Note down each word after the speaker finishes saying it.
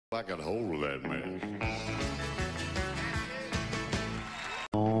I got hold of that mess.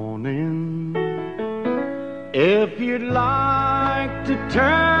 Morning, if you'd like to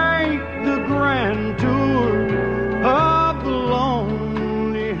take the grand tour of the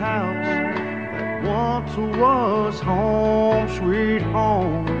lonely house that once was home sweet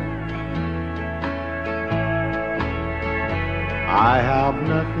home, I have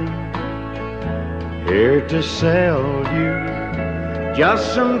nothing here to sell you,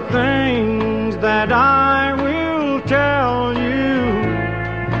 just some things that I will tell you,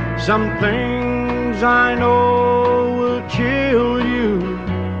 some things I know will chill you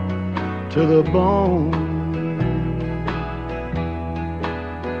to the bone.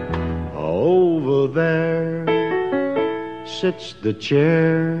 Over there sits the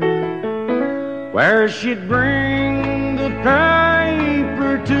chair where she'd bring the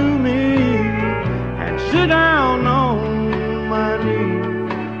paper to me and sit down on my knee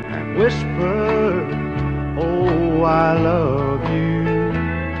and whisper, oh, I love you.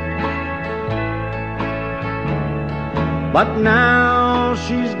 But now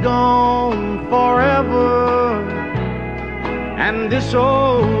she's gone forever, and this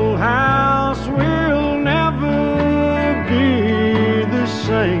old house will never be the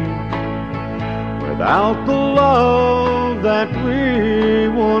same without the love that we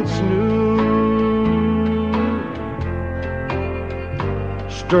once knew.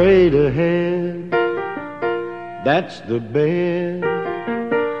 Straight ahead, that's the bed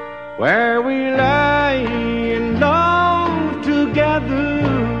where we lay in love together,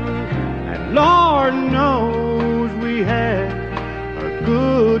 and Lord knows we had a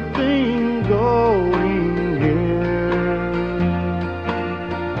good thing going here.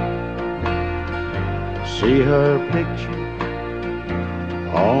 See her picture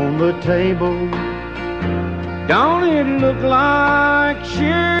on the table, don't it look like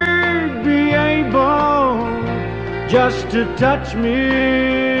she'd be able just to touch me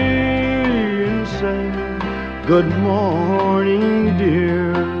and say, good morning,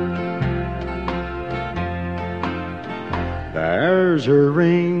 dear. There's her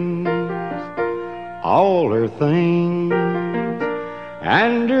rings, all her things,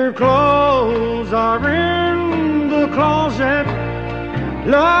 and her clothes are in the closet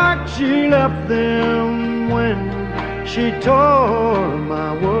like she left them when she tore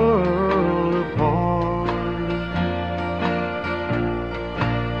my world apart.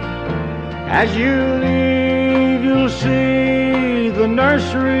 As you leave, you'll see the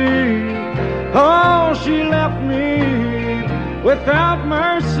nursery. Oh, she left me without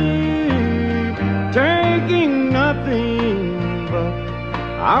mercy, taking nothing but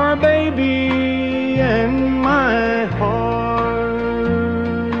our baby and my heart.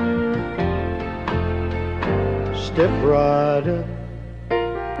 Step right up,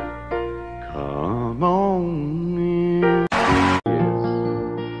 come on in.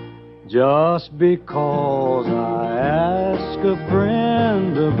 Just because I ask a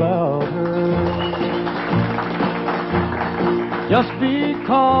friend about her, just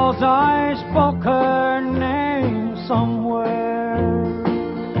because I spoke her name somewhere,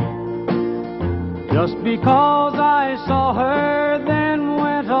 just because I saw her then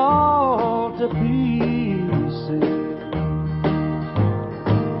went all to pieces,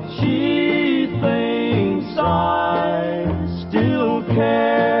 she thinks I still care.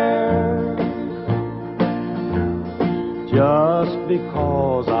 Just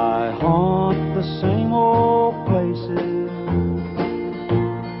because I haunt the same old places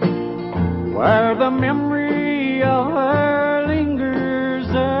where the memory of her lingers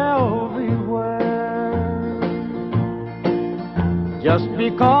everywhere, just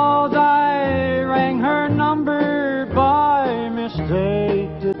because I rang her number by mistake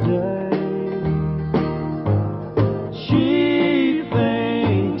today, she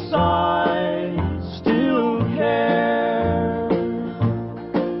thinks I still care.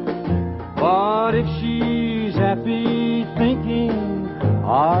 But if she's happy thinking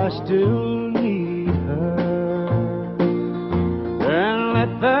I still need her, then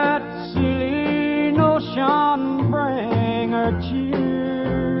let that silly notion bring her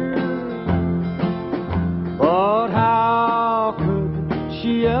cheer. But how could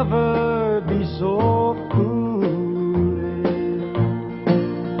she ever be so foolish?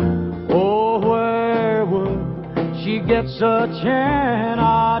 Oh, where would she get such an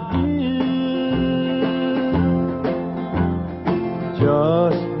idea?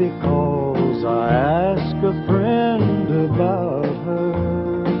 Just because I ask a friend about her,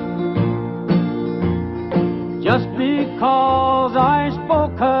 just because I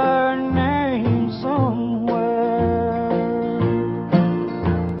spoke her name somewhere,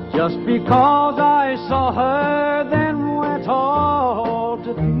 Just because I saw her, then went all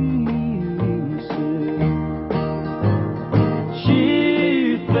to pieces.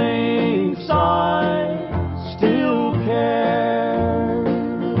 She thinks I still care.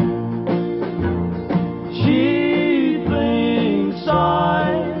 She thinks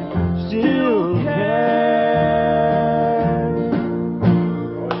I still care.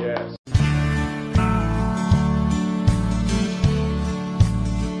 Oh, yes.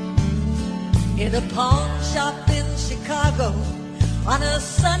 In a pawn shop in Chicago on a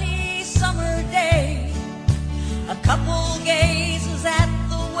sunny summer day, a couple gazes at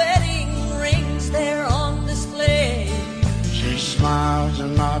the wedding rings there on display. She smiles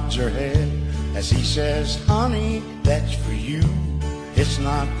and nods her head as he says, honey, that's for you. It's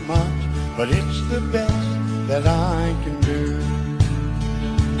not much, but it's the best that I can do.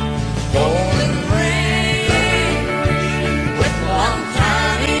 Golden ring with one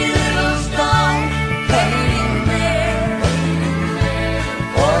tiny little star hanging there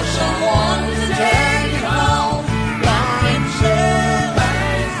for someone to take home by himself.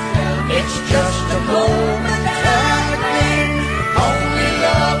 It's just a momentary thing. Only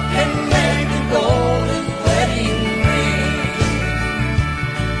love can make a golden wedding ring.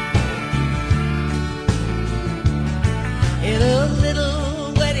 In a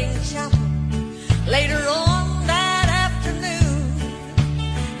little wedding shop later on that afternoon,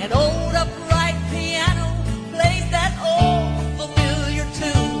 an old upright piano plays that old familiar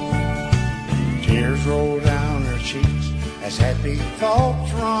tune. Tears roll down her cheeks as happy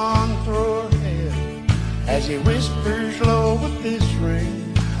thoughts run through her head, as he whispers low, with this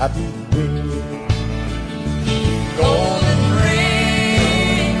ring I be with. Golden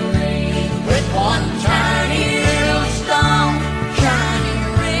ring with one tiny little stone, shining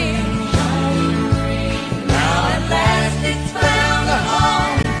ring. Now at last it's found a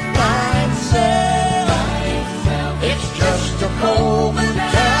home by itself. It's just a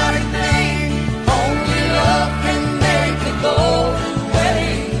momentary thing. Only love can make a golden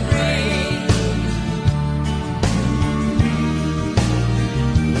wedding ring.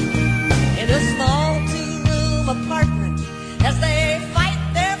 In a small two-room apartment, as they fight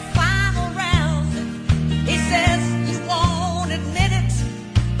their final round, he says, you won't admit it,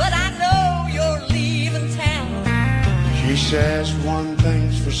 but I know you're leaving town. She says, one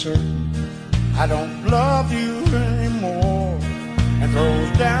thing's for certain, I don't love you anymore, and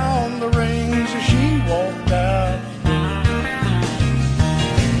throws down the rings as she walked out.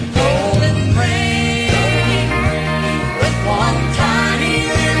 Golden ring with one tiny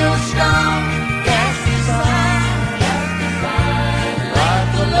little stone cast aside, like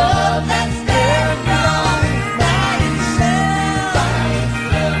the love that's there and gone by itself.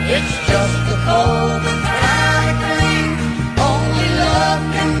 It's just a momentary thing. Only love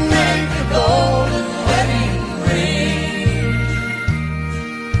can make a golden wedding ring.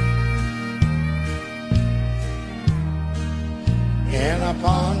 In a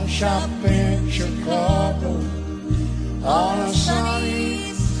pawn shop in Chicago on a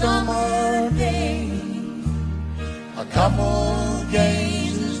sunny summer day, a couple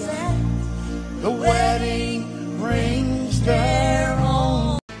gazes at the wedding rings there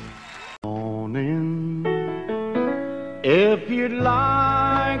on. Morning. If you'd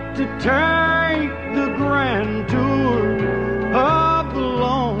like to take the grand tour of the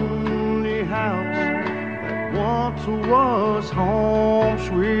lonely house that once was home,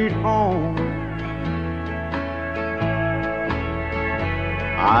 sweet home,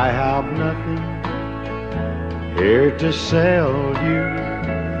 I have nothing here to sell you,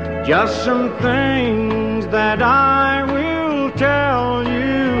 just some things that I will tell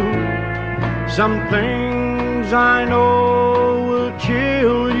you, some things I know will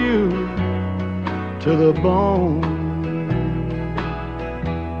chill you to the bone.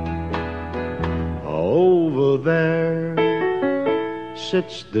 Over there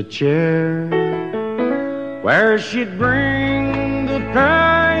sits the chair where she'd bring the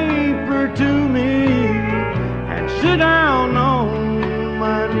paper to me and sit down on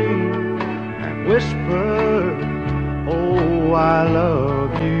my knee and whisper, oh, I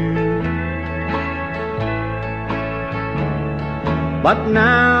love you. But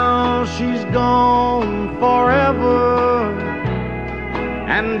now she's gone forever,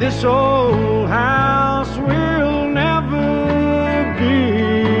 and this old house will never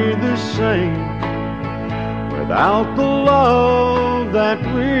be the same without the love that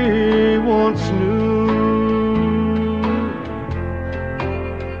we once knew.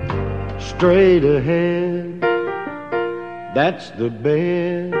 Straight ahead, that's the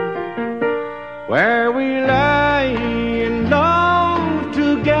bed where we lay in love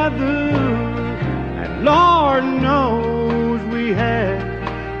together. together, and Lord knows we had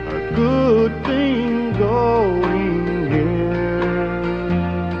a good thing going here.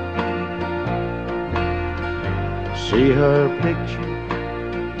 See her picture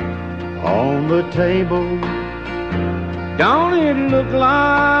on the table. Don't it look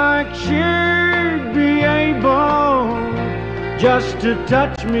like she'd be able just to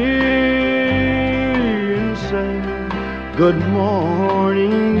touch me and say, good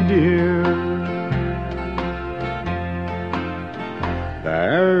morning, dear.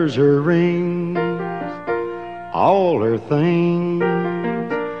 There's her rings, all her things,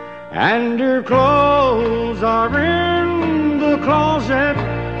 and her clothes are in the closet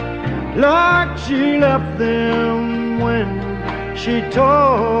like she left them when she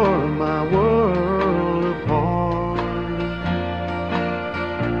tore my world apart.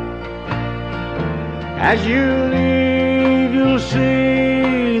 As you leave, you'll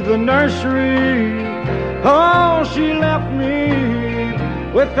see the nursery. Oh, she left me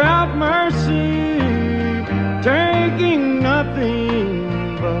without mercy, taking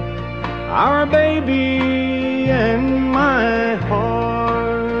nothing but our baby and my heart.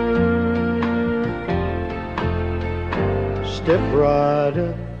 Step right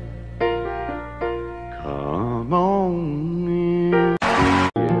up, come on in.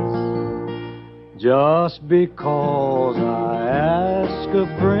 Just because I ask a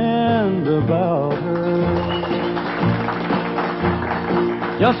friend about her,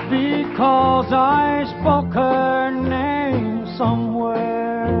 just because I spoke her name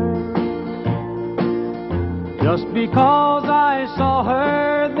somewhere, just because I saw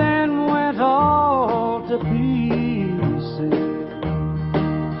her then went all to pieces,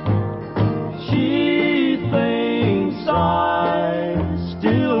 she thinks I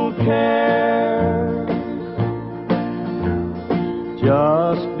still care.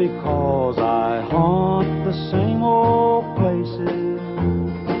 Just because I haunt the same old places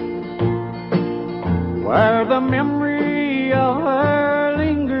where the memory of her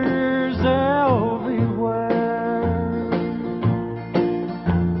lingers everywhere.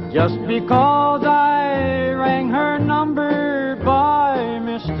 Just because I rang her number by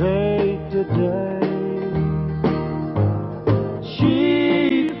mistake today,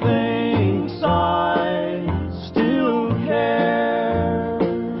 she thinks I still care.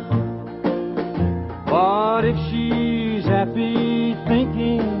 But if she's happy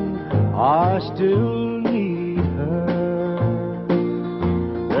thinking I still need her,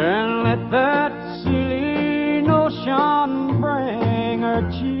 then let that silly notion bring her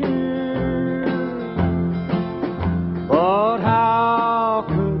cheer. But how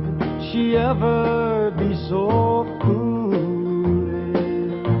could she ever be so foolish?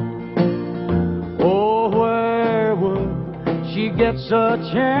 Oh, where would she get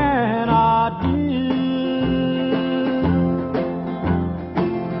such an idea?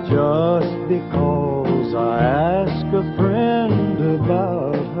 Just because I ask a friend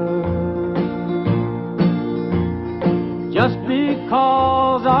about her, just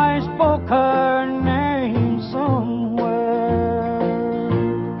because I spoke her name somewhere,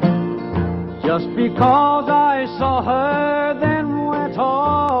 just because I saw her then went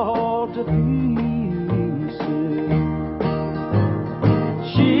all to pieces,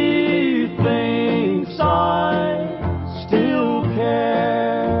 she thinks I still care.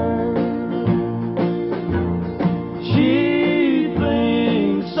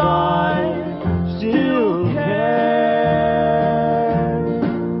 I still care.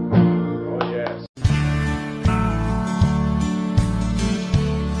 Oh, yes.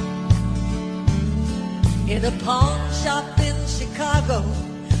 In a pawn shop in Chicago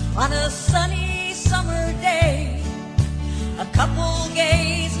on a sunny summer day, a couple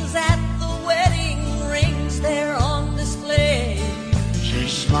gazes at the wedding rings there on display. She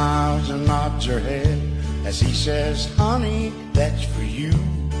smiles and nods her head as he says, honey, that's for you.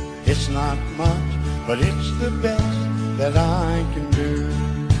 It's not much, but it's the best that I can do.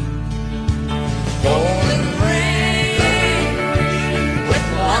 Golden ring with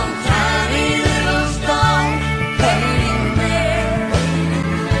one tiny little star hanging there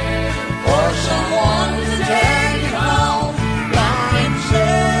for someone to turn you on by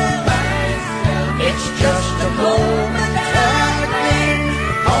himself. It's just a momentary thing.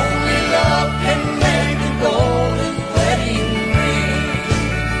 Only love can make a golden wedding ring.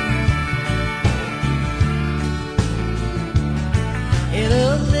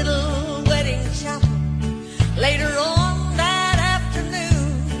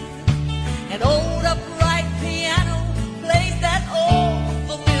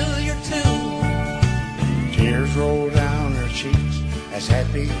 as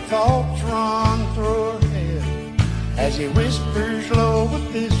happy thoughts run through her head, as he whispers low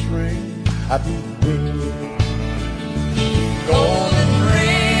with this ring, I do wicked. Golden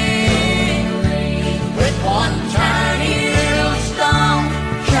ring with one tiny little stone,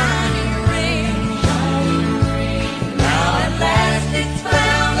 shining ring. Now at last it's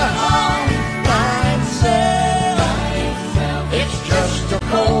found a home by itself. It's just a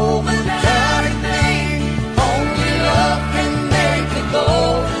cold metallic thing. Only love can make a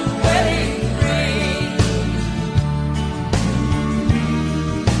golden wedding ring.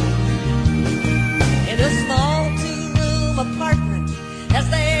 In a small two-room apartment, as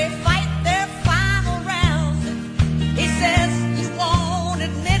they fight their final round, he says, you won't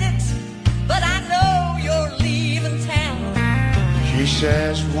admit it, but I know you're leaving town. She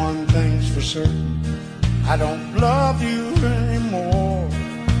says one thing's for certain, I don't love you anymore,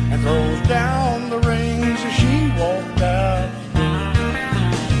 and throws down the rings as she walked out.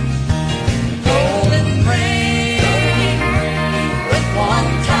 Golden ring with one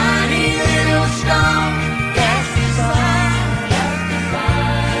tiny little stone, cast aside,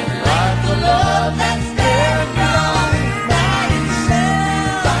 like the love that's there and gone by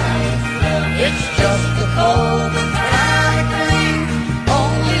itself. It's just a cold metallic thing.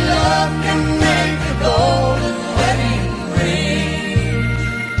 Only love can make a golden wedding ring.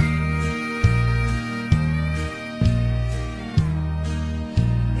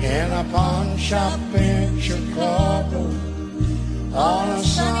 In a pawn shop in Chicago, on a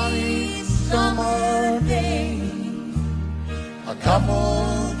sunny summer day, a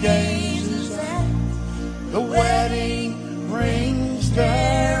couple gazes at the wedding rings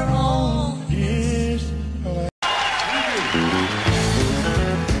there on display.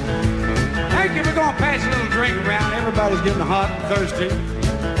 Hey, we're gonna pass a little drink around. Everybody's getting hot and thirsty.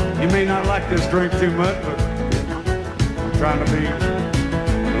 You may not like this drink too much, but I'm trying to be a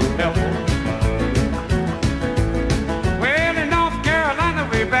little helpful. Well, in North Carolina,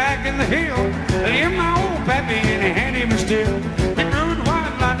 way back in the hills, in my old pappy and he had him a still. He brewed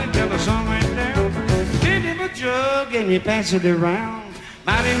white lightning till the sun went down. Give him a jug and you pass it around.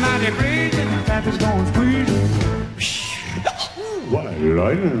 Mighty, mighty breeze and the pappy's gonna squeeze it. White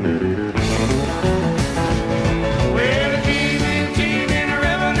lightning. Well, the team and the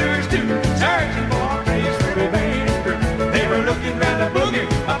revelers too, searching for a place where they made it through. They were looking round the boogie,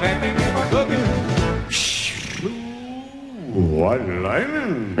 my pappy gave a cookie. White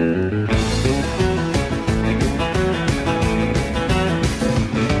lightning.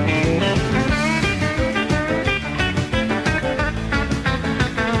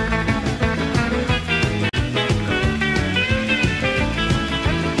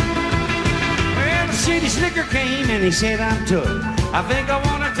 Well, the city slicker came and he said, I'm took. I think I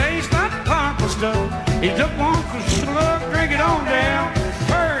want to taste that purple stuff. He took one slug, drink it on down.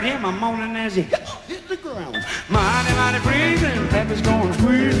 Heard him a moaning as he hit the ground. Mighty, mighty breathing, Pappy's going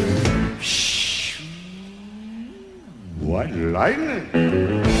squeezing. White lightning.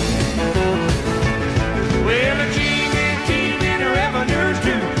 Well, the team and the revenues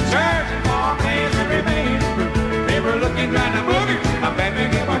too, searching for a place where they made it through. They were looking round the boogie, my baby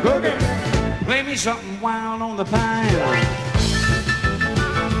gave a cookie. Play me something wild on the pine.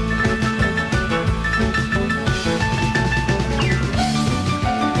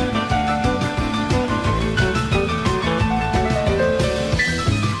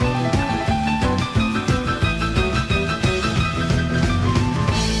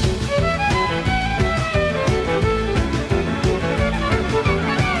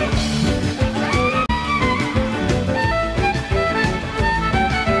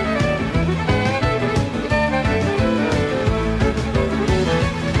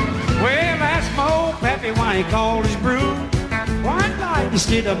 He called his brew white light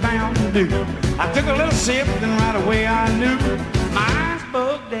instead of Mountain Dew. I took a little sip and right away I knew my eyes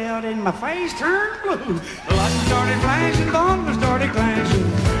bugged out and my face turned blue. The lights started flashing, thunder started clashing.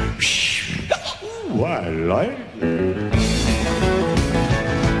 White lightning.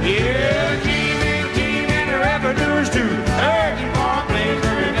 Yeah, team and the revenues too, searching for a place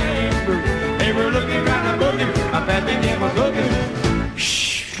where it ain't through. They were looking around the boogie, my pappy gave a cookie.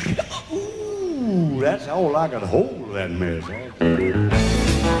 That's all I could hold of that mess.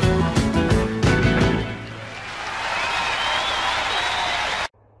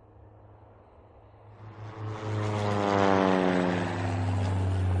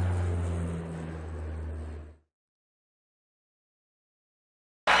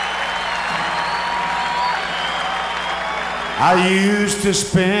 I used to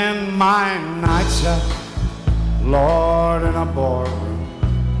spend my nights out, Lord, in a barroom.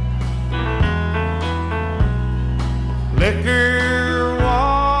 Liquor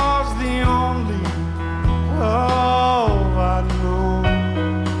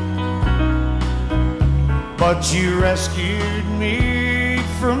but you rescued me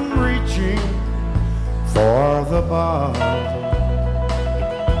from reaching for the bottle.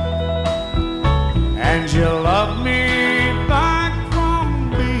 And you love me back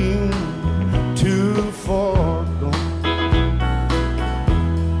from being too far gone.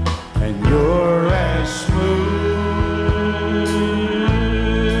 And you're as smooth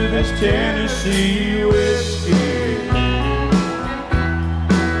as Tennessee whiskey.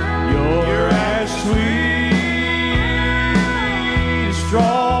 You're as sweet as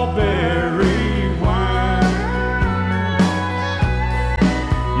strawberry wine.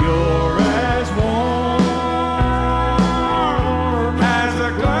 You're as warm as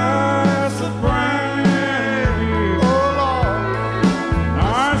a glass of brandy. Oh Lord,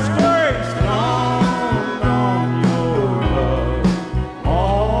 I stay strong on your love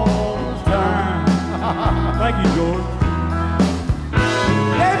all the time. Thank you, George.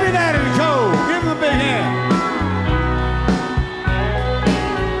 David Daddy Cole, give him a big hand.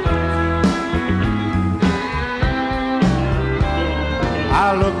 I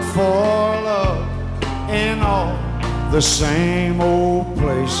look for love in all the same old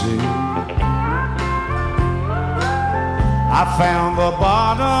places. I found the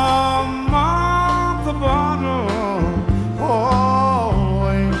bottom of the bottle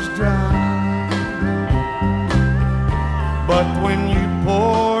always dry. But when you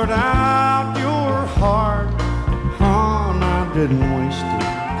poured out your heart, hon, I didn't waste it.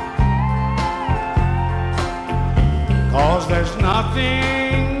 'Cause there's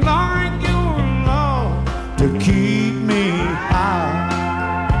nothing like your love to keep me high.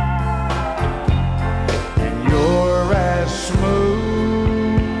 And you're as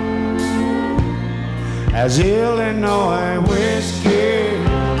smooth as Illinois whiskey.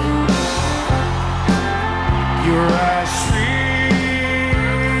 You're as sweet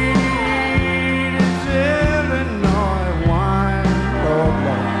as Illinois wine. Oh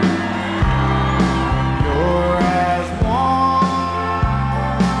Lord. You're as warm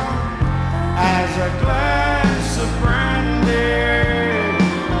as a glass of brandy.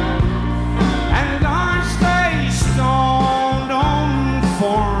 And I stay stoned on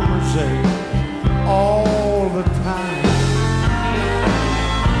Farmer's Day all the time.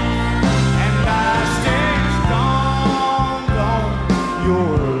 And I stay stoned on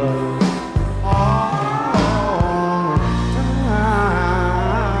your love all the time.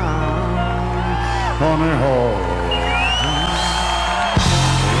 Honey, hold.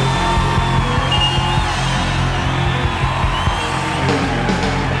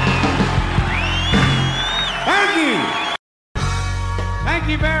 Thank you. Thank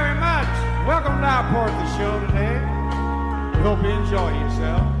you very much. Welcome to our part of the show today. We hope you enjoy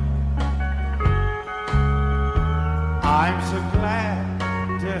yourself. I'm so glad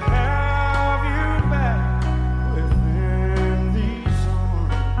to have you back within these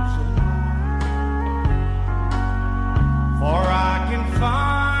arms of mine. For I can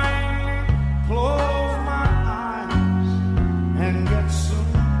finally close my eyes and get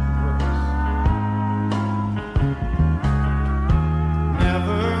some rest.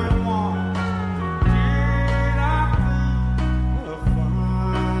 Never once did I think of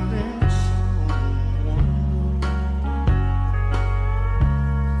finding someone new.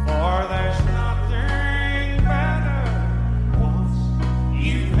 For there's nothing better once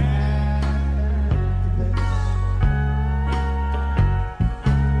you've had the best.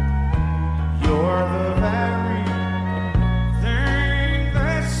 You're the very thing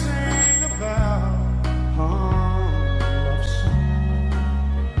they sing about on love song.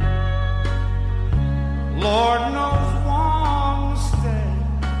 Lord knows one mistake,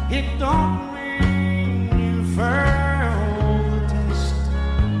 it don't mean you failed the test.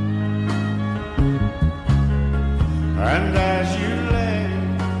 And as you lay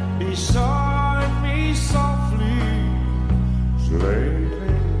beside me softly,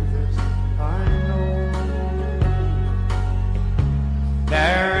 lately this I know,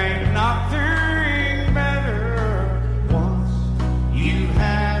 there ain't nothing better once you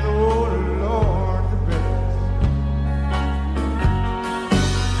had, oh Lord, the best.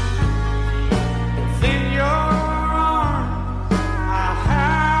 Within your arms I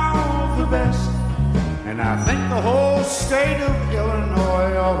have the best. And I think the whole state of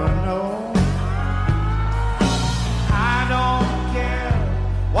Illinois ought to know. I don't care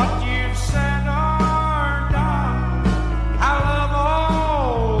what you've said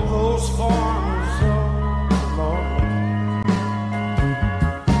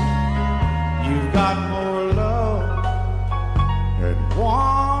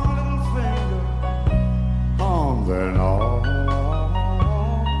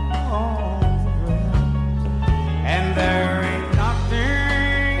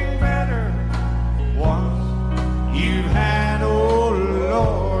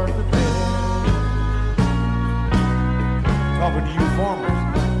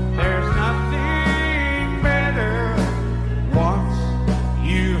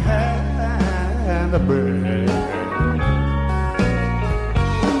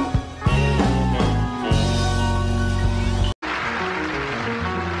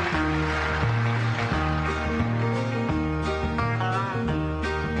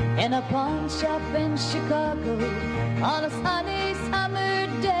shop in Chicago on a sunny summer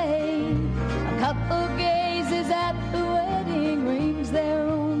day. A couple gazes at the wedding rings there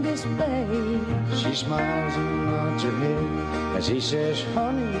on display. She smiles and nods her head as he says,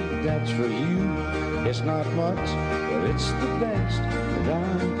 honey, that's for you. It's not much, but it's the best that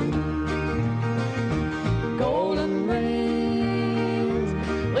I can do. Golden rings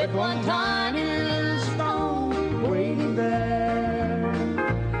with one tiny little stone waiting there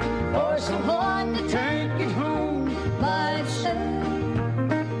for someone to take it home by itself.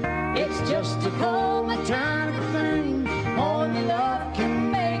 It's just a cold maternal thing. Only love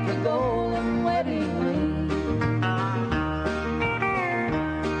can make a golden wedding ring.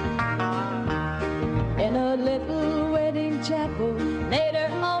 In a little wedding chapel later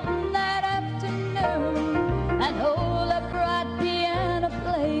on that afternoon, an old upright piano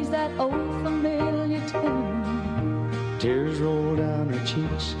plays that old familiar tune. Tears roll down her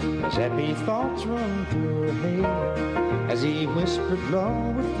cheeks as happy thoughts run through her head as he whispered,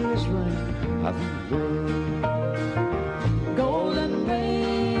 Lord, with this ring of the world. Golden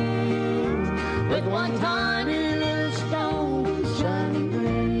rings with one tiny little stone shining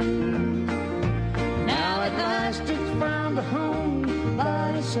green. Now at last it's found a home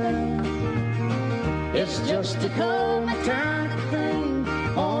by itself. It's just a cold maternal thing.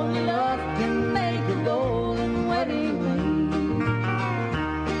 Only love can make a golden wedding ring.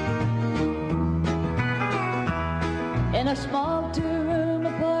 In a small two-room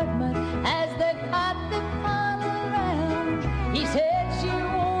apartment, as they got the pile around, he said, she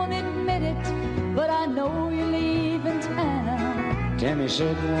won't admit it, but I know you're leaving town. Tammy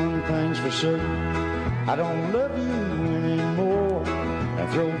said, one thing's for certain, I don't love you anymore. I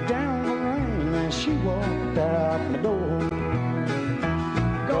threw down the ring as she walked out the door.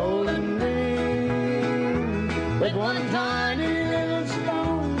 Golden ring with one tiny little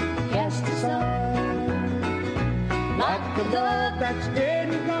stone cast aside, like the love that's dead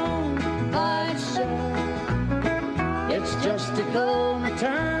and gone by itself. It's just a cold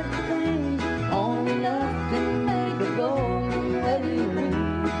maternal thing. Only love can make a golden wedding ring.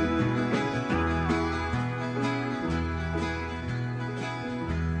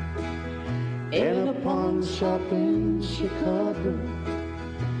 In a pawn shop in Chicago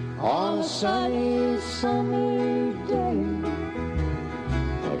on a sunny summer day,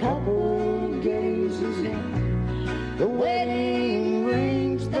 a couple gazes at the wedding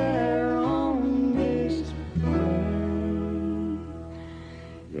rings there on display.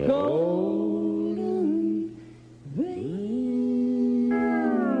 Golden rings.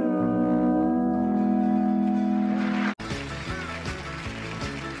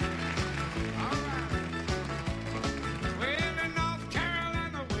 Well, in North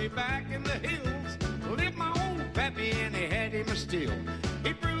Carolina, way back in the hills, lived my old pappy and he had him a still.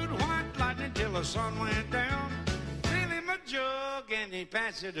 He brewed white lightning till the sun went down. Fill him a jug and he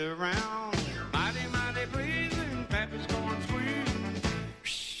passed it around. Mighty, mighty pleasing, pappy's going squeezing.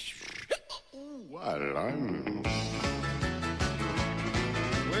 Ooh, I like it.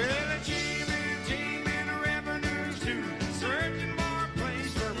 Well, the team and the revenues too, searching for a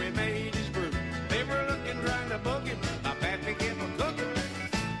place where we made his brew. They were looking, trying to book it. My pappy kept a cooking.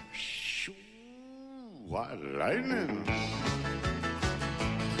 Ooh, I like it.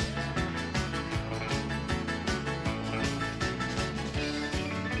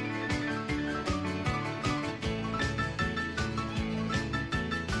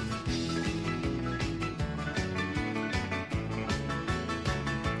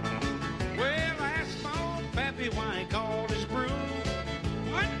 Well, I asked my old pappy why he called his brew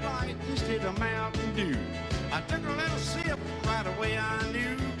White Light instead of Mountain Dew. I took a little sip, right away I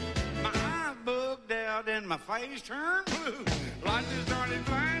knew my eyes bugged out and my face turned blue. Lightning started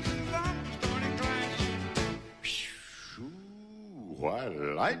flashing, thunder started crashing. Ooh, I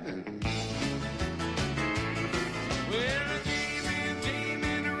like it. Well, the team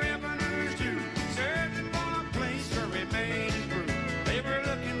and the revenues too, searching for a place where we made his brew. They were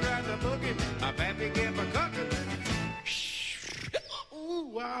looking right to book it. My pappy kept a cooking.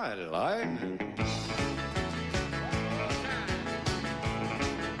 Ooh, I like it.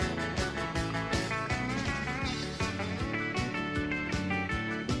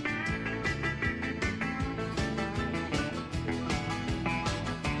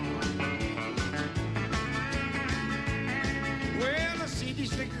 Well, the CD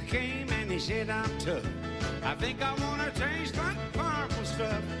slicker came and he said, I'm tough. I think I want to taste that purple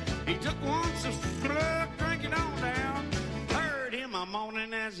stuff. He took one slug, drank it on down. Heard him a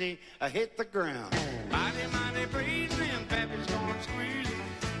moaning as he hit the ground. Mighty, mighty breathing, Pappy's going squeezing.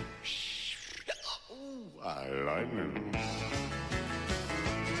 Ooh, I like it.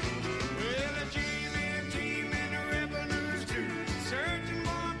 Well,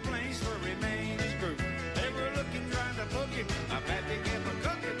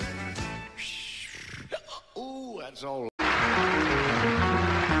 That's all.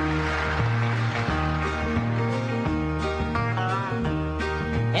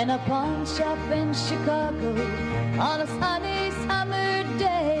 In a pawn shop in Chicago on a sunny summer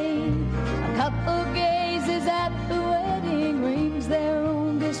day, a couple gazes at the wedding rings there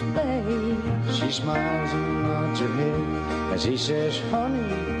on display. She smiles and nods her head as he says,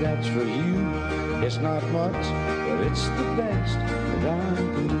 honey, that's for you. It's not much, but it's the best that I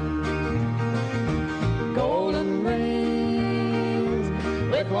can do. Golden rings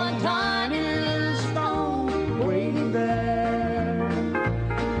with one tiny little stone waiting there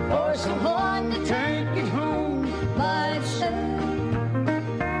for someone to take it home by itself.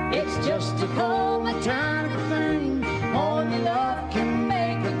 It's just a cold maternal thing. Only love can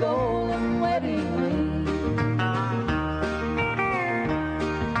make a golden wedding ring.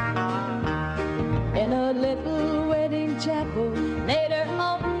 In a little wedding chapel later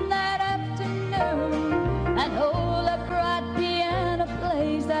on that afternoon, an old upright piano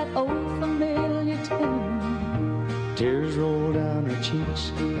plays that old familiar tune. Tears roll down her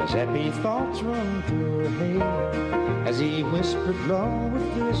cheeks as happy thoughts run through her head as he whispered low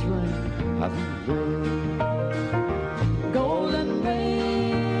with his ring of love. Golden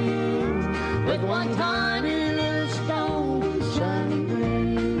rings with one tiny little stone shining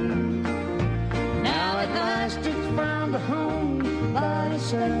green. Now at last it's found a home by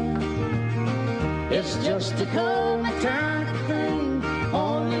itself. It's just a cold maternal thing.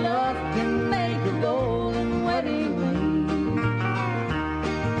 Only love can make a golden wedding ring.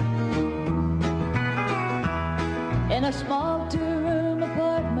 In a small two-room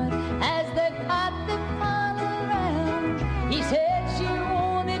apartment, as they got the final round, he said she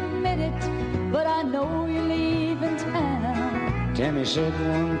won't admit it, but I know you're leaving town. Tammy said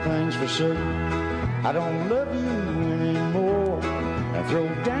one thing's for certain, I don't love you anymore. And throw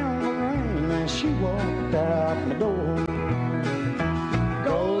down the ring as she walked out the door.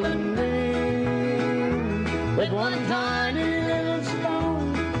 Golden ring with one tiny little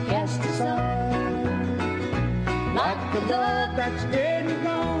stone cast aside, like the love that's dead and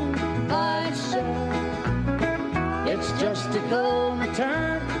gone by itself. It's just a cold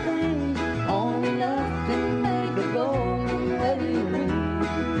maternal thing. Only love can make a golden wedding ring.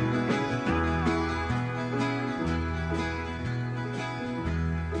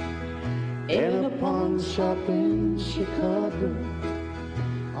 In a pawn shop in Chicago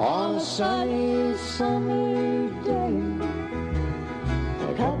on a sunny summer day,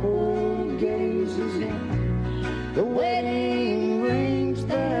 a couple gazes in the wedding rings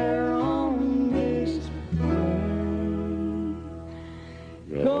there on display.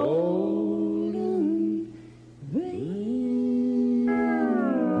 Golden ring.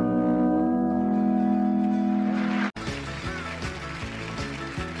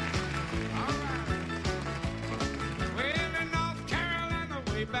 Well, in North Carolina,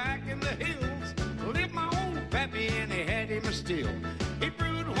 way back in the hills, lived my old pappy and he had him a still. He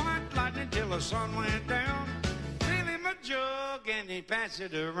brewed white lightning till the sun went down. Fill him a jug and he passed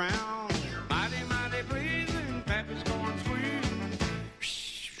it around. Mighty, mighty pleasing, pappy's going squeezing.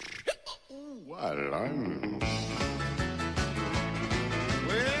 Ooh, I like.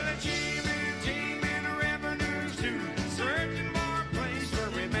 Well, a team and revenues too, searching for a place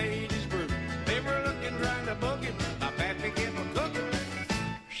where he made his brew. They were looking, trying to book it. My pappy gave a cooking.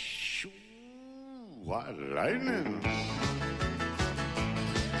 Ooh, what lightning.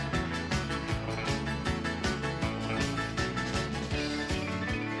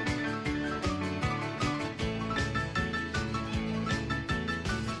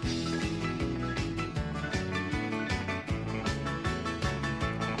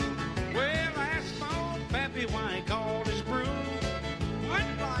 Well, I asked my old pappy why he called his brew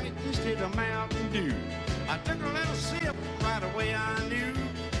White Light instead of Mountain Dew. I took a little sip, right away I knew.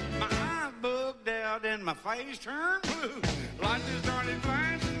 My eyes bugged out and my face turned blue. Lightning started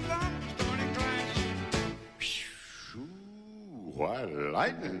flashing, thunder started clashing. Ooh, what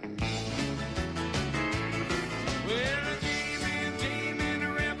lightning. Well, a team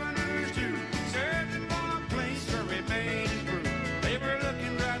and revenues too, searching for a place where he made his brew. They were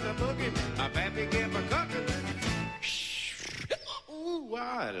looking, trying to book it. My pappy gave a cooking. Ooh,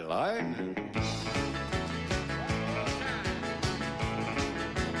 what lightning.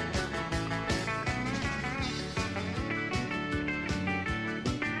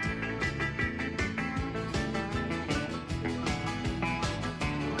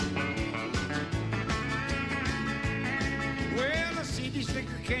 Well, the CD sticker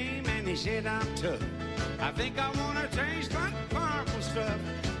came and he said, I'm tough. I think I want to taste that purple stuff.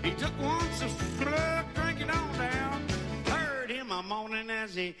 He took one slug, drank it on down. Heard him a moaning as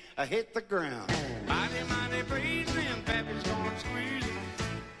as he hit the ground. Mighty, mighty breezy, and Pappy's gonna squeeze him.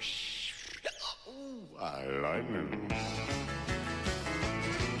 Ooh, why, lightning. Well,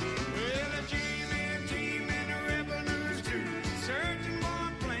 the GM and the revenues too, searching for a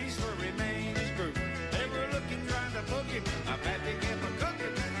place for remains group. They were looking, trying to book it. Pappy kept a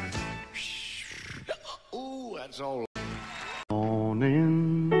cooking. Ooh, that's all.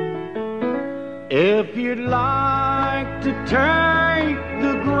 Morning. If you'd like to take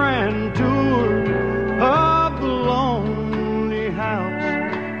the grand tour of the lonely house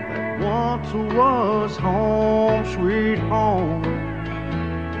that once was home, sweet home,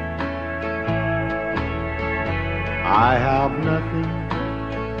 I have nothing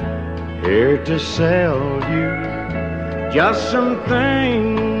here to sell you, just some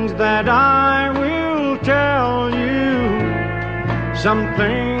things that I will tell you, some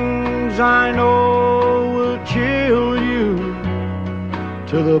things I know will chill you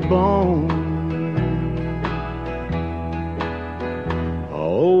to the bone.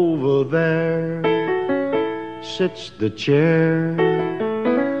 Over there sits the chair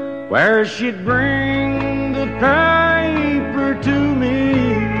where she'd bring the paper to me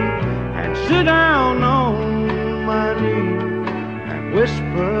and sit down on my knee and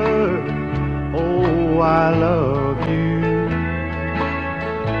whisper, oh, I love you.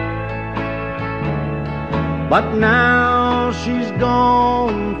 But now she's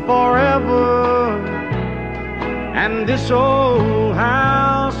gone forever, and this old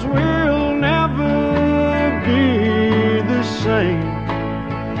house will never be the same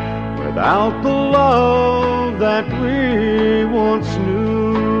without the love that we once knew.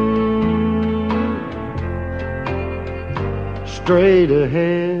 Straight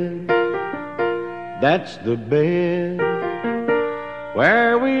ahead, that's the bed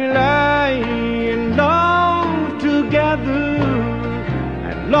where we lay in love together,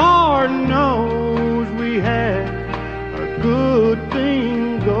 and Lord knows we had a good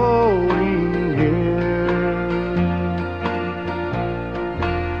thing going here.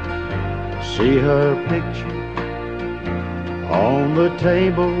 See her picture on the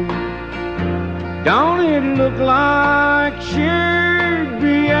table, don't it look like she'd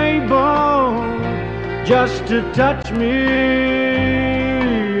be able just to touch me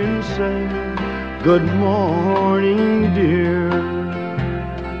and say, good morning, dear.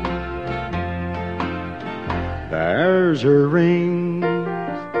 There's her rings,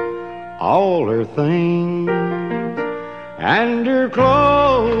 all her things, and her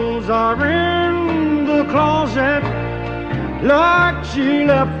clothes are in the closet like she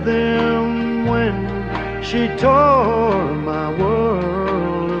left them when she tore my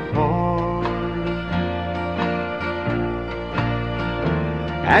world apart.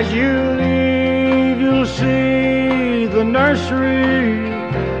 As you leave, you'll see the nursery.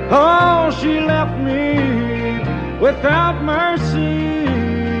 Oh, she left me without mercy,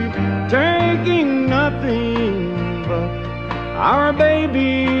 taking nothing but our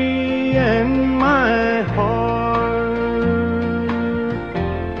baby and my heart.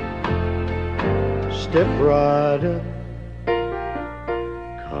 Step right up,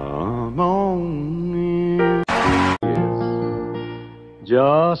 come on in.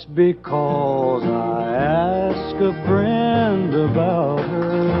 Just because I ask a friend about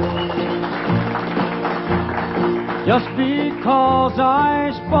her, just because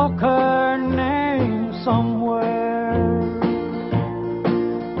I spoke her name somewhere,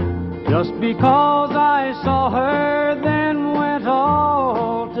 just because I saw her then went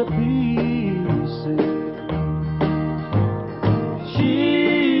all to pieces,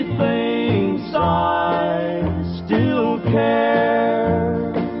 she thinks I still care.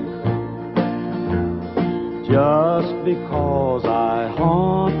 Just because I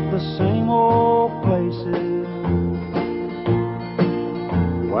haunt the same old places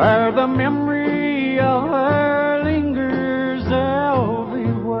where the memory of her lingers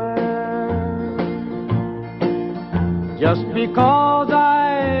everywhere. Just because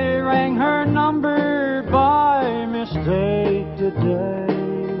I rang her number by mistake today,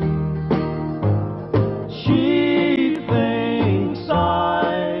 she thinks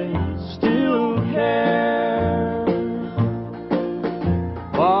I still care.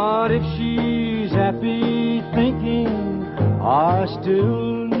 But if she's happy thinking I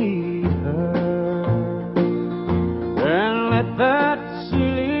still need her, then let that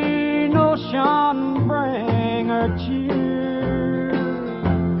silly notion bring her cheer.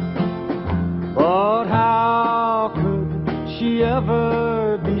 But how could she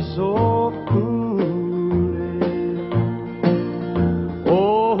ever be so foolish?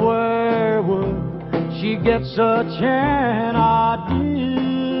 Oh, where would she get such an idea?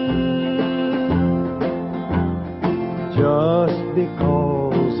 just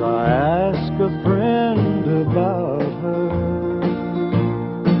because I ask a friend about her,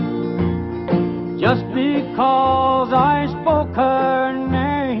 just because I spoke her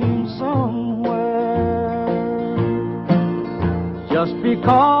name somewhere, just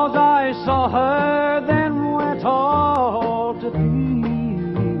because I saw her then went all to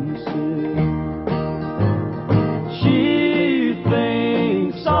pieces. She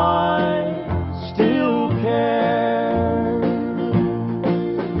thinks I still care.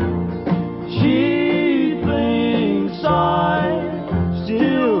 She thinks I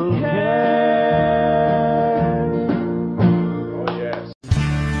still care. Oh, yes.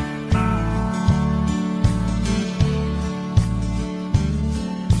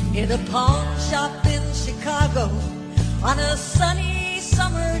 In a pawn shop in Chicago on a sunny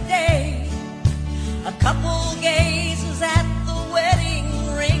summer day, a couple gazes at the wedding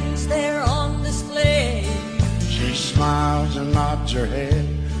rings there on display. She smiles and nods her head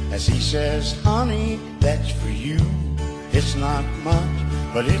as he says, honey, that's for you. It's not much,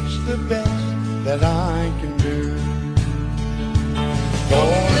 but it's the best that I can do.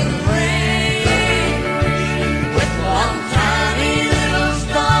 Golden ring with one tiny little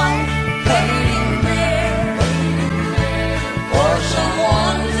star hanging there for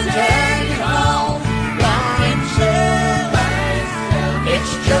someone to take it home by himself.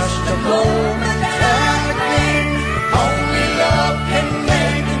 It's just a momentary thing. Only love can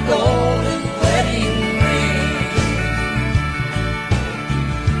make a golden wedding ring.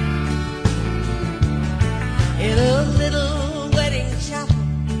 In a little wedding chapel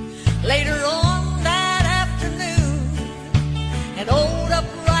later on that afternoon, an old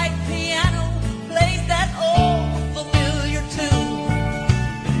upright piano plays that old familiar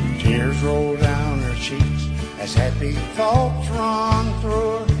tune. Tears roll down her cheeks as happy thoughts run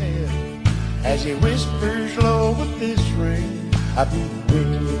through her head, as he whispers low, with this ring I've been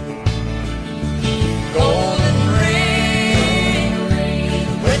with. Golden ring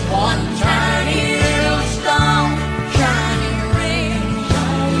with one tiny little stone, shining ring.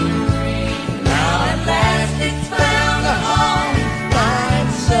 Now at last it's found a home by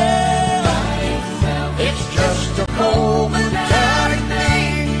itself. It's just a momentary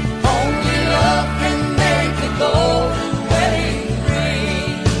thing. Only love can make a golden wedding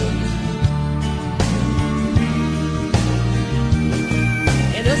ring.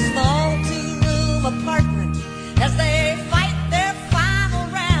 In a small two-room apartment, as they fight their final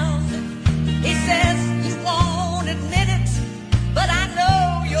round, he says, you won't admit it, but I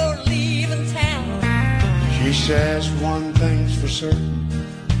know you're leaving town. She says one thing's for certain,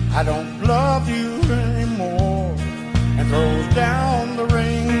 I don't love you anymore, and throws down the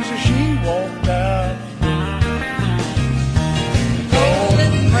rings as she walked out.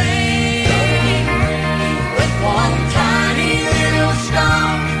 Golden ring with one tiny little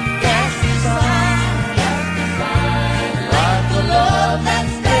stone, cast aside like the love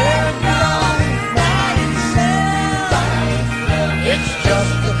that's there and gone by itself. It's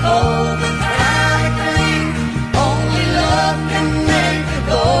just a momentary thing. Only love can make a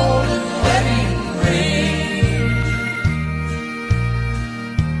golden wedding ring.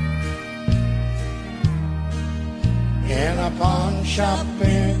 In a pawn shop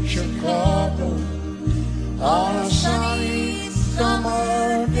in Chicago on a sunny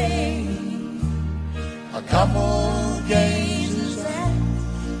summer day, a couple gazes at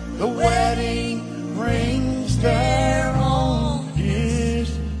the wedding rings there on his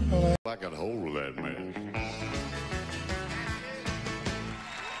finger. I got hold of that man.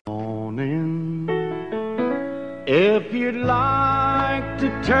 Morning. If you'd like to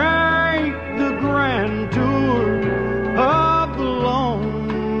take the grand tour of the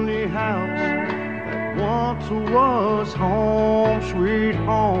lonely house that once was home, sweet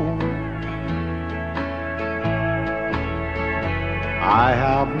home, I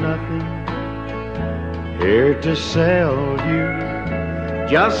have nothing here to sell you,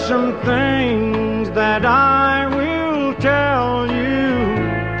 just some things that I will tell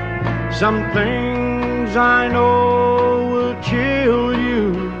you, some things I know will chill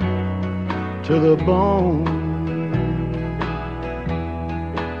you to the bone.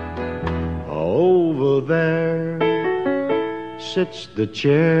 Over there sits the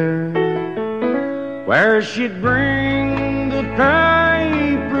chair where she'd bring the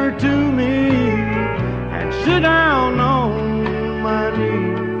paper to me and sit down on my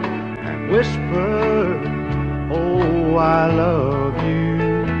knee and whisper, oh, I love you.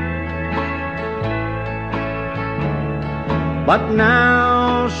 But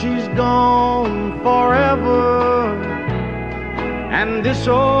now she's gone forever, and this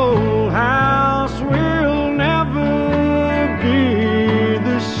old house will never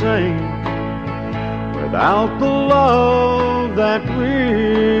without the love that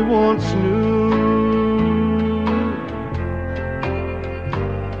we once knew.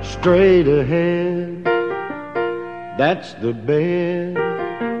 Straight ahead, that's the bed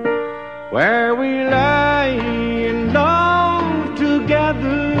where we lay in love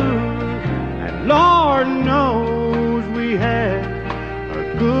together, and Lord knows we had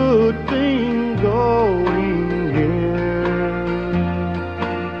a good thing going here.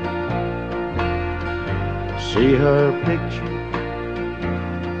 See her picture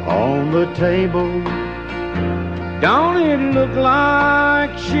on the table. Don't it look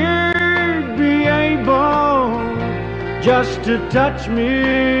like she'd be able just to touch me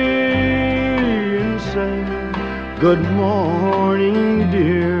and say, good morning,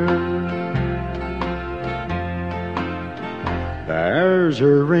 dear. There's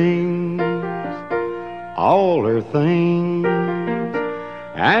her rings, all her things,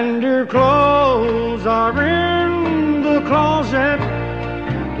 and her clothes are in the closet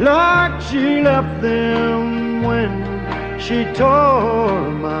like she left them when she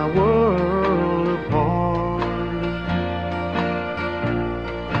tore my world apart.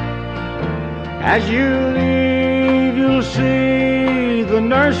 As you leave, you'll see the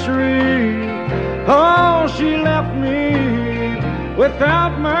nursery. Oh, she left me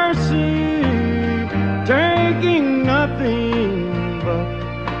without mercy, taking nothing but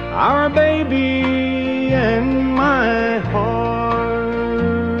our baby and my heart.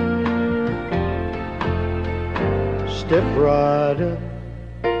 Step right up,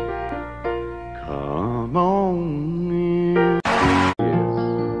 come on in.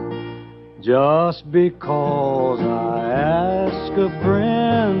 Just because I ask a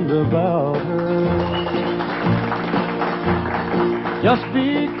friend about her, just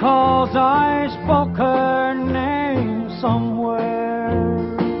because I spoke her name somewhere,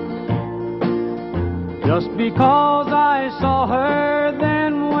 just because I saw her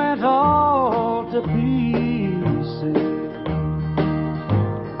then went all to pieces,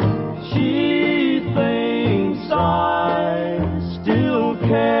 she thinks I still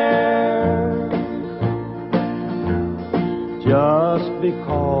care. Just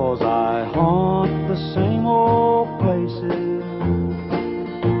because I haunt the same old places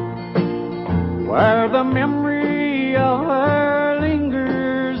where the memory of her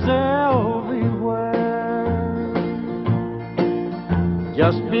lingers everywhere.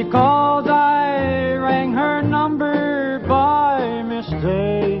 Just because I rang her number by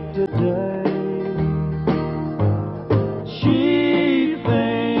mistake today, she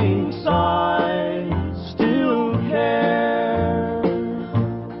thinks I still care.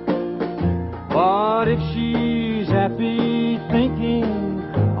 But if she's happy thinking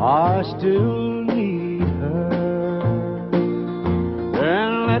I still need her,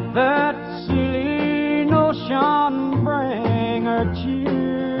 then let that silly notion bring her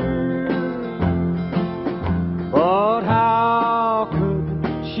cheer. But how could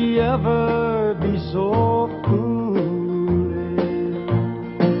she ever be so foolish?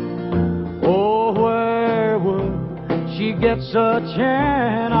 Oh, where would she get such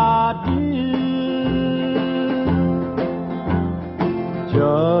an idea?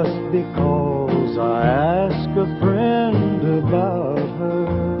 Just because I ask a friend about her,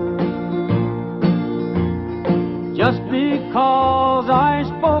 just because I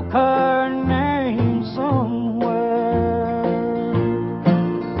spoke her name somewhere,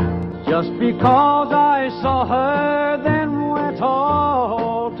 just because I saw her then went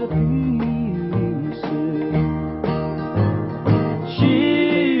all to pieces,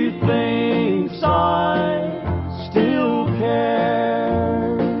 she thinks I still care.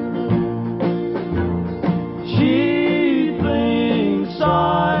 She thinks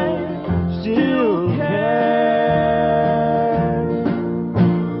I still care.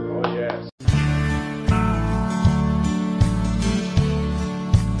 Oh, yes.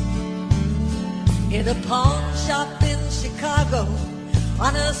 In a pawn shop in Chicago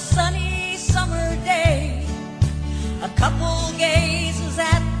on a sunny summer day, a couple gazes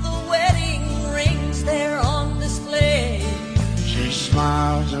at the wedding rings there on display. She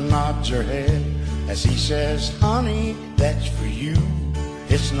smiles and nods her head as he says, honey, that's for you.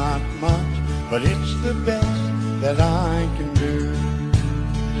 It's not much, but it's the best that I can do.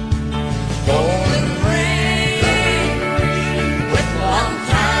 Golden ring with one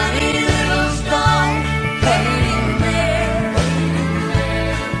tiny little star hanging there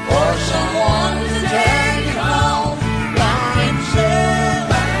for someone to take home by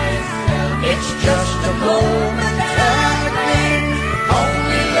himself. It's just a momentary thing.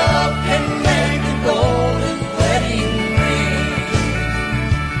 Only love can make a golden wedding ring.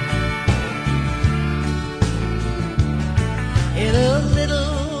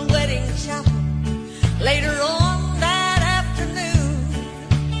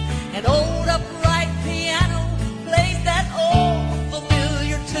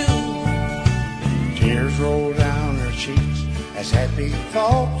 Happy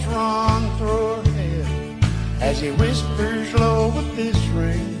thoughts run through her head as he whispers low with this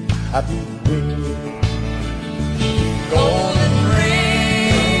ring. I've been waiting. Golden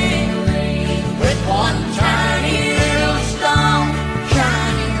ring with one tiny little stone,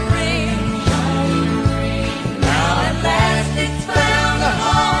 shining ring. Now at last it's found a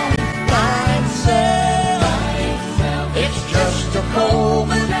home by itself. It's just a cold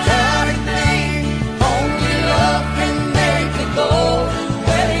metallic thing. Only love can make a golden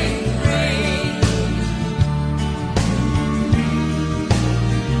wedding ring.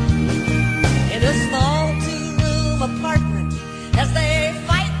 In a small two-room apartment, as they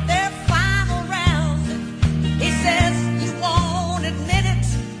fight their final round, he says, you won't admit it,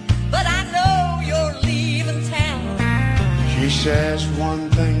 but I know you're leaving town. She says one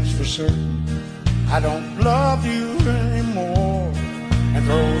thing's for certain, I don't love you anymore, and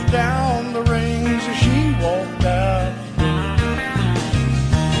throws down the rings as she walked out.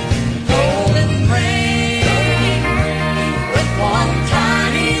 Golden ring with one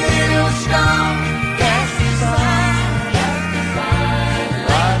tiny little stone, cast aside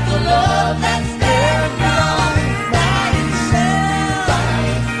like the love that's there and gone by itself.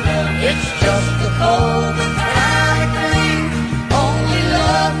 It's just a cold metallic ring. Only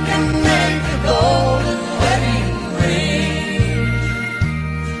love can make a golden wedding ring.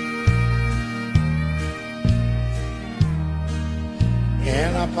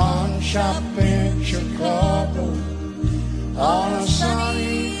 In a pawn shop in Chicago on a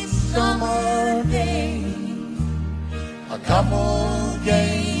sunny summer day, a couple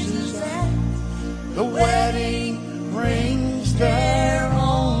gazes at the wedding rings there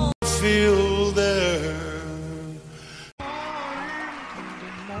on field there.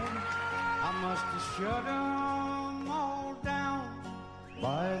 I must have shut them all down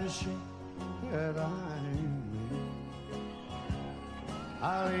By the ship that I'm in,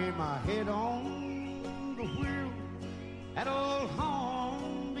 I laid my head on the wheel. That old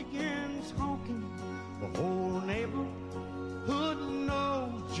horn begins honking. The whole neighborhood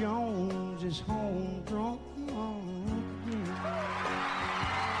knows Jones is home drunk again.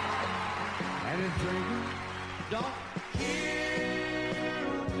 And his drinking don't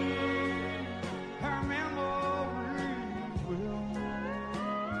kill me. Her memory will.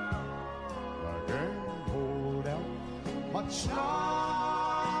 I can't hold out Much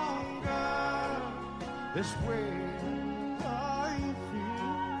longer this way I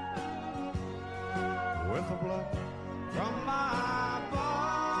feel, with the blood from my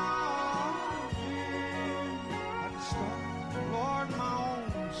body. I can start, Lord, my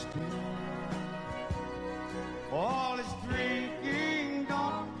own still. All this drinking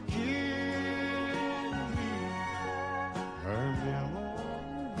don't kill me. her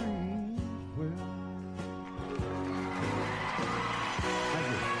memories will.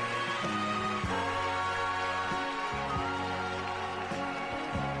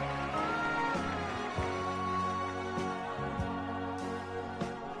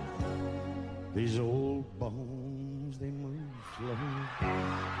 These old bones, they move slow,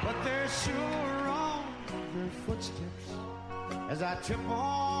 But they're sure on their footsteps as I trip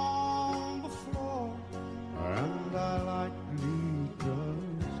on the floor. and I lightly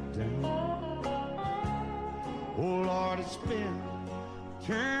goes down. Oh Lord, it's been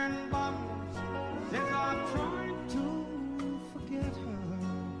 10 months since I've tried to forget her,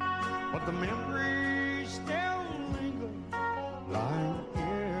 but the memories still linger, lying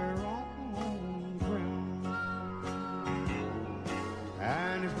here on the ground.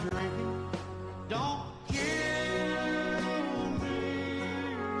 And if drinking don't kill me,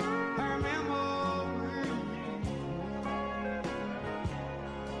 her memory,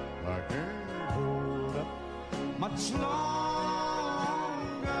 I can't hold up much longer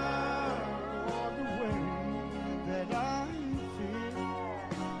the way that I feel,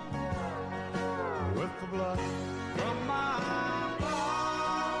 with the blood from my body.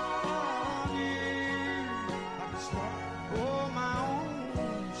 I can start my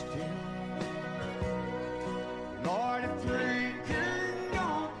own still. Lord, if drinking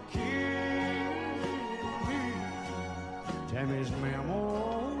don't kill me, Tammy's memory.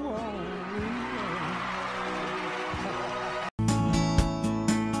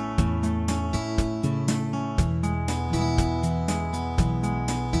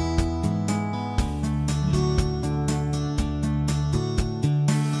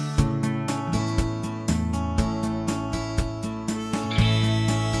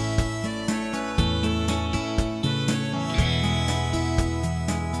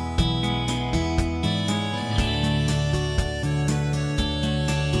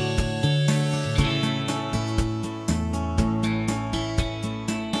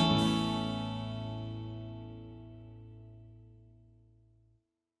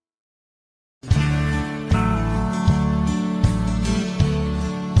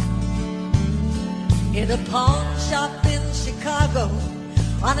 in a pawn shop in Chicago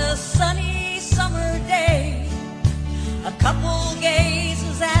on a sunny summer day. A couple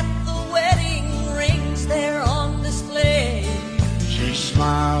gazes at the wedding rings there on display. She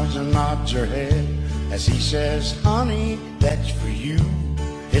smiles and nods her head as he says, honey, that's for you.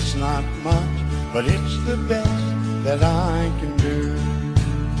 It's not much, but it's the best that I can do.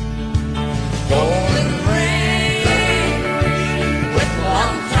 Golden ring with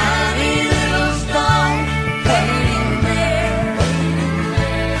one tiny little star hanging there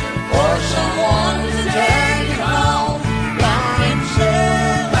for someone to take it home by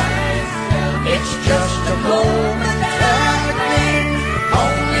himself. It's just a momentary thing.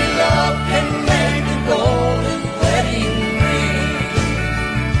 Only love can make a golden wedding ring.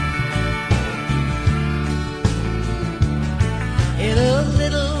 In a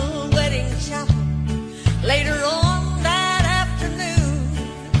little wedding chapel later on that afternoon,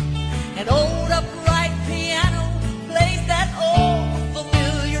 an old upright piano plays that old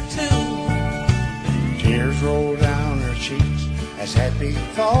familiar tune. Tears roll down her cheeks as happy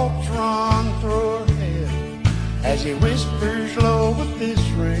thoughts run through her head, as he whispers low, with this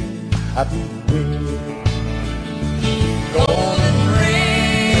ring I've been waiting. Golden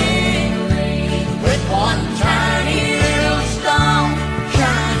ring with one tiny little stone,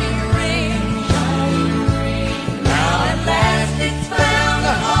 shining ring. Now at last it's found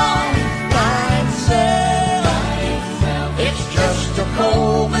a home by itself. It's just a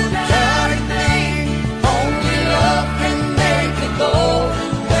momentary thing. Only love can make a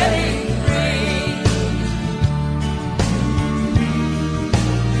golden wedding ring.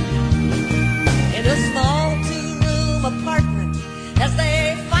 In a small two-room apartment, as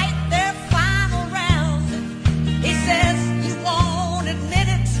they fight their final round, he says, you won't admit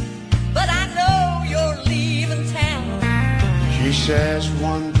it, but I know you're leaving town. She says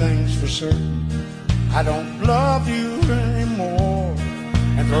one thing's for certain, I don't love you anymore,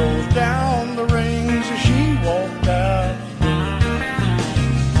 and throws down the rings as she walked out.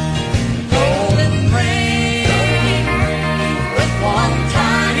 Golden ring with one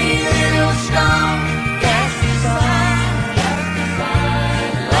tiny little stone, cast aside,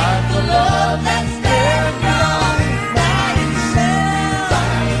 like the love that's there and gone by itself.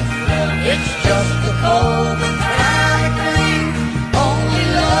 It's just a momentary thing. Only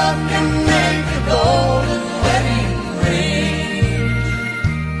love can make a golden wedding ring.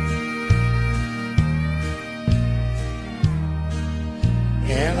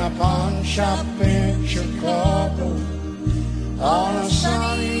 In a pawn shop in Chicago on a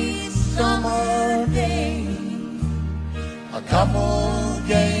sunny summer day, a couple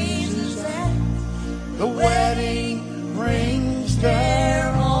gazes at the wedding rings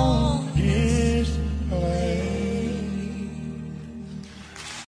there on display.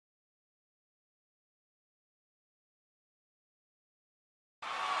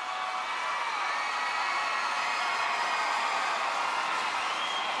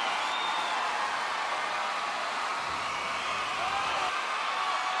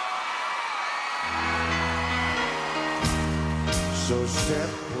 So step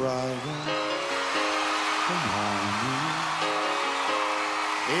right in, come on in.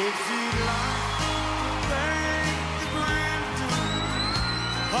 If you'd like to thank the grandeur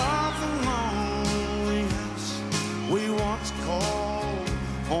of the lonely house we once called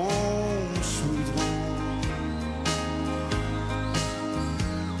home, sweet home.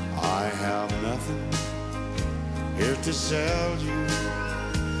 I have nothing here to sell you,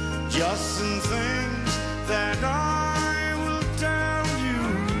 just some things that I tell you,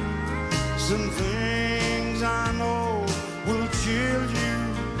 some things I know will chill you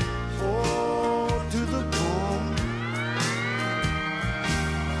to the bone.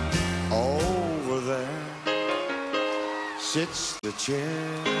 Over there sits the chair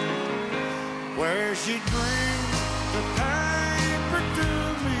where she'd bring the paper to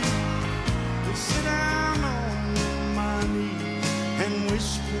me, to sit down on my knee and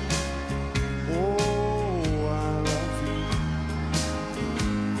whisper, oh,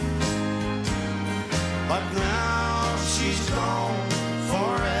 but now she's gone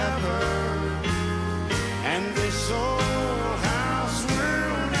forever, and this old house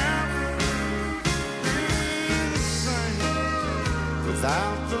will never be the same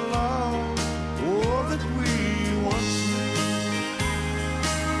without the love, oh, that we once knew.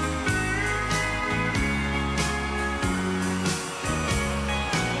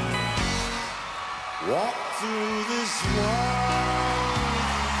 Walk through this wall,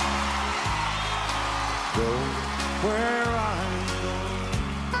 go where I go,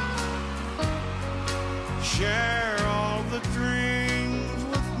 share all the dreams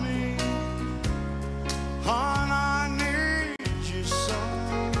with me,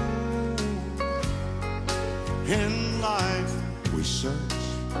 In life we search,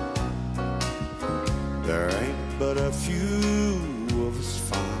 there ain't but a few of us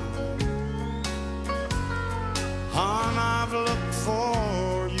found. Hon, I've looked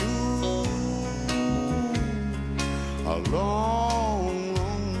for you a long,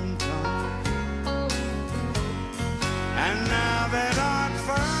 long time, and now that I've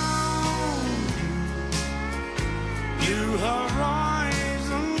found you, you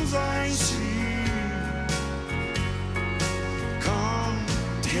horizons I see. Come,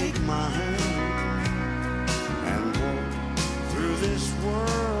 take my hand and walk through this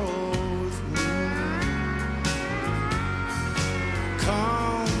world with me.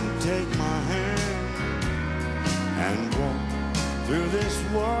 Come, take my hand and walk through this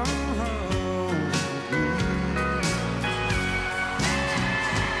world with me.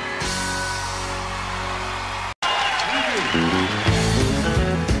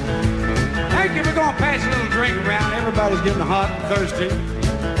 Thank you. We're going to pass a little drink around. Everybody's getting hot and thirsty.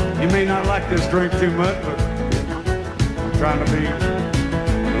 You may not like this drink too much, but I'm trying to be a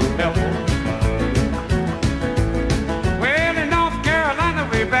little helpful. Well, in North Carolina,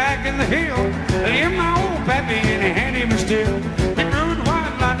 way back in the hills, in my old pappy and he handed me still. He brewed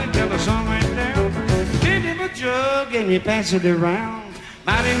white lightning till the sun went down. Give him a jug and you pass it around.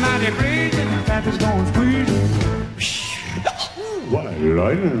 Mighty, mighty breeze and the pappy's going squeezing. White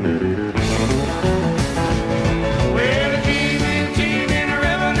lightning. Well, the team and the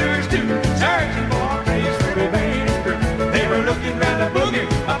revelers too, searching for a place where they made it through. They were looking round the boogie,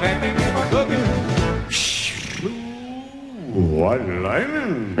 my pappy gave a cookie. White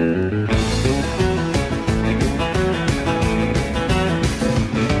lightning.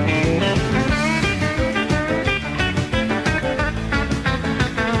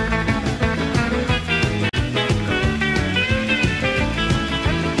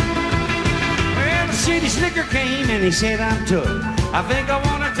 Slicker came and he said, I'm took. I think I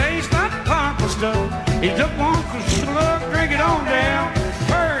want to taste that purple stuff. He took one slug, drink it on down.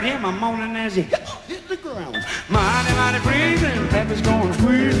 Heard him a moaning as he hit the ground. Mighty, mighty breathing, Pappy's going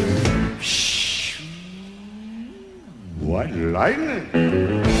squeezing. White lightning.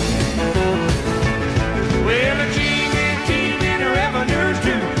 Well, the team and the revenues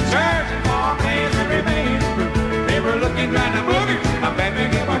too, searching for a place where they made it through. They were looking round the boogie, my Pappy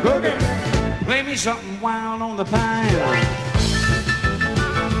gave a cookie. Play me something wild on the pine.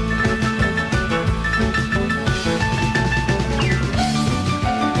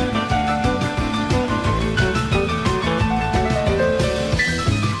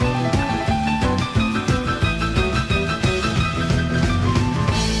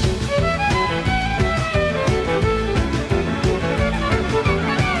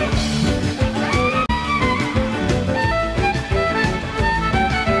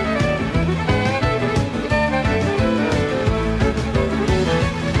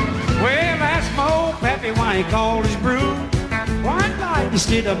 He called his brew white light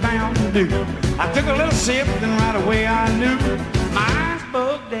instead of Mountain Dew. I took a little sip and right away I knew my eyes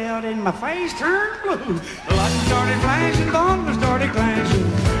bugged out and my face turned blue. The light started flashing, thunder started clashing.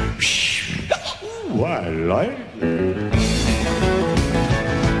 White lightning.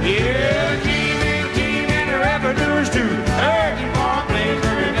 Yeah, team and the revenues too, searching for a place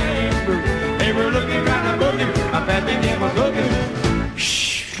where they made it through. They were looking round the boogie, I bet they gave a cookie.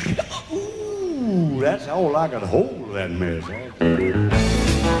 That's all I could hold of that mess.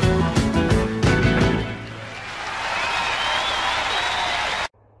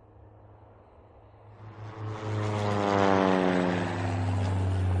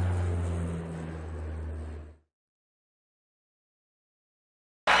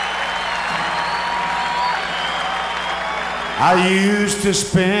 I used to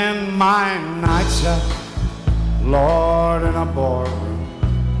spend my nights out, Lord, in a barroom.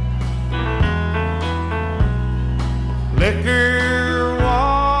 Liquor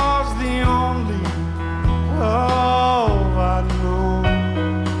was the only love I'd known,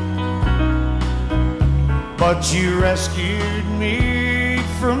 but you rescued me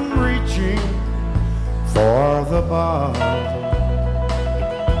from reaching for the bottle,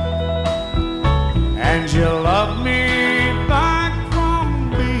 and you loved me back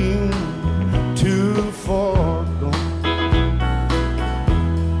from being too far gone,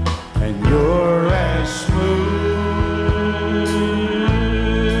 and you're as smooth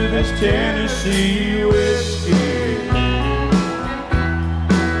as Tennessee whiskey.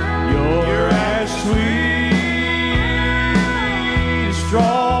 You're as sweet as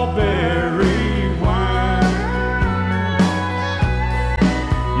strawberry wine.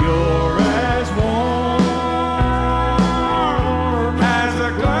 You're as warm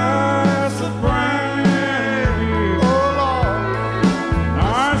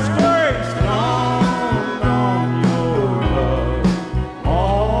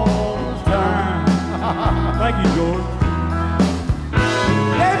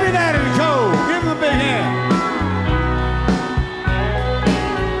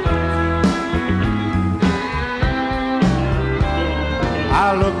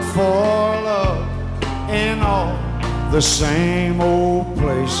the same old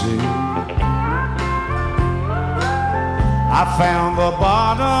places. I found the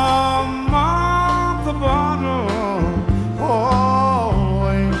bottom of the bottle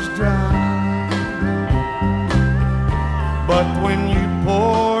always dry. But when you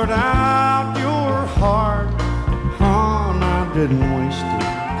poured out your heart, hon, I didn't waste it.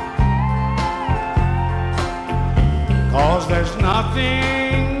 'Cause there's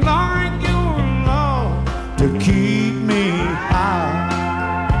nothing like your love to keep me high.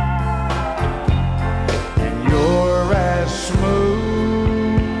 And you're as smooth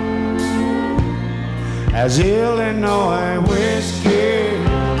as Illinois whiskey.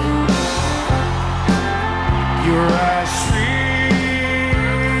 You're as sweet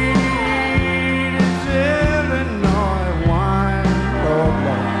as Illinois wine. Oh,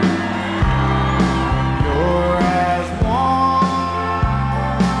 Lord. You're as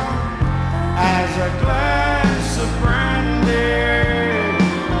warm as a glass of brandy,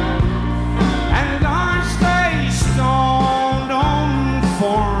 and I stay stoned on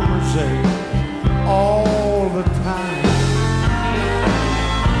Farmer's Day all the time.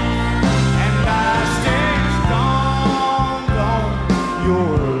 And I stay stoned on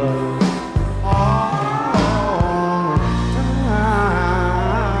your love all the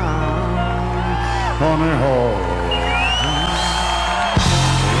time. Honey, ho.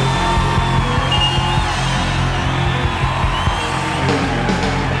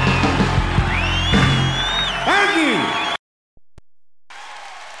 Thank you.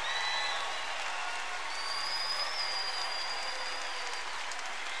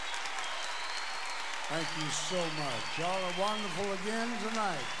 Thank you so much. Y'all are wonderful again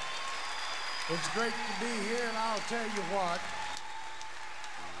tonight. It's great to be here, and I'll tell you what,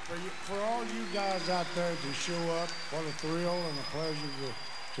 for all you guys out there to show up, what a thrill and a pleasure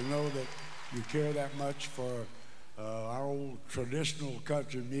to know that you care that much for our old traditional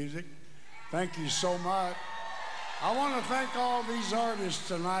country music. Thank you so much. I want to thank all these artists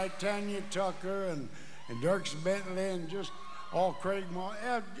tonight, Tanya Tucker and Dierks Bentley, and just all Craig Moore,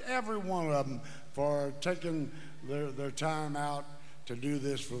 every one of them, for taking their time out to do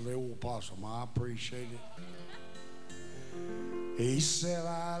this for the old possum. I appreciate it. He said,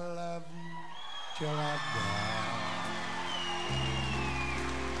 I love you till I die.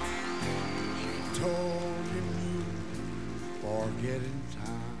 She told him you forget in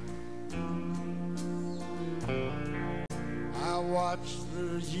time. I watched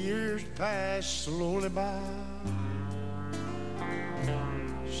the years pass slowly by.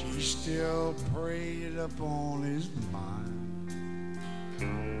 She still preyed upon his mind.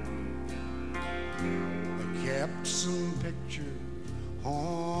 I kept some pictures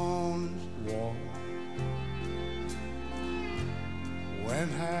on his wall.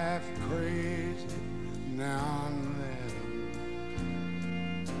 Went half crazy now and then,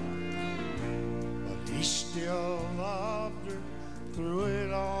 but he still loved her through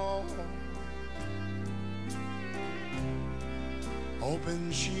it all,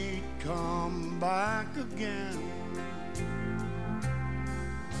 hoping she'd come back again.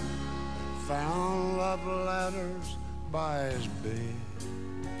 Found love letters by his bed,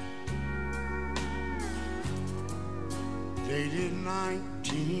 dated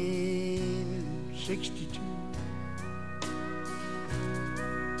 1962.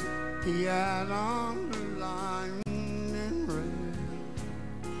 He had underlined in red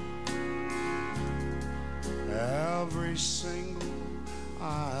every single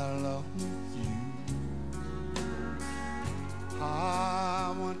I love you.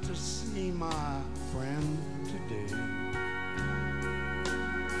 I want to see my friend today.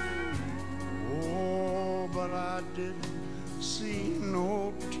 Oh, but I didn't see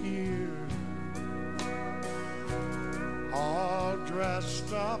no tears. All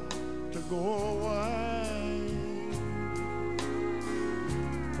dressed up to go away.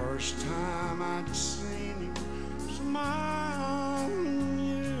 First time I'd seen him smile in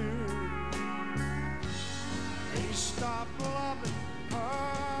years. He stopped loving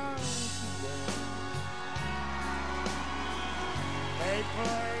her today. They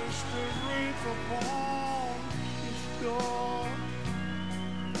placed a wreath upon his door,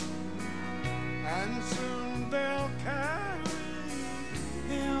 and soon they'll carry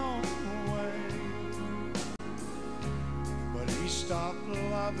him away. But he stopped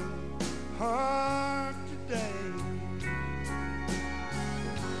loving her today.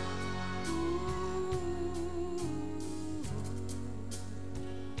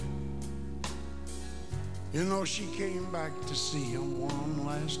 You know, she came back to see him one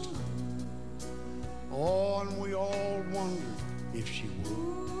last time. Oh, and we all wondered if she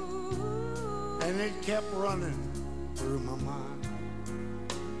would. And it kept running through my mind.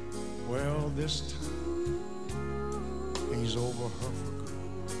 Well, this time he's over her for good.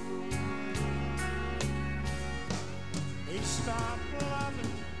 He stopped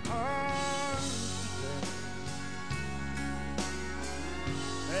loving her today.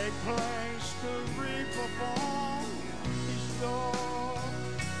 They placed a wreath upon his door,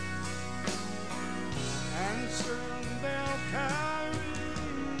 and soon they'll carry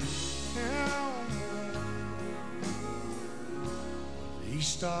him. He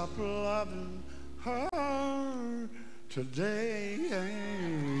stopped loving her today.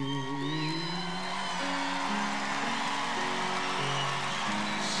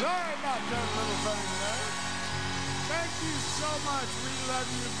 Sorry about that little thing there. Thank you so much. We love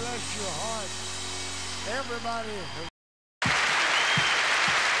you. Bless your heart. Everybody.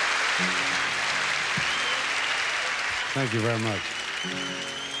 Thank you very much.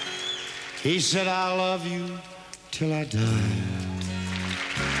 He said, I love you till I die.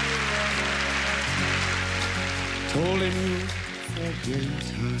 Told him you forget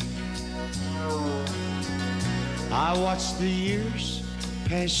time. I watched the years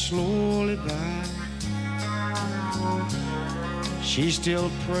pass slowly by. She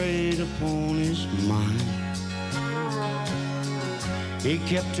still preyed upon his mind. He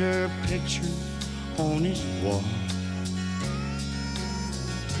kept her picture on his wall,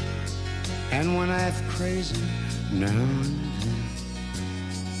 and went half crazy now and then.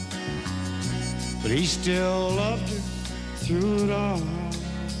 But he still loved her through it all,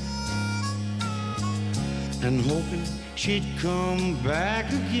 and hoping she'd come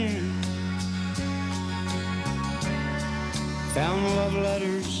back again. Found love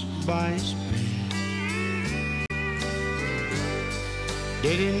letters by his bed,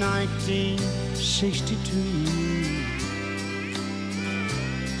 dated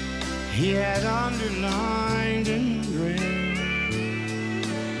 1962. He had underlined in red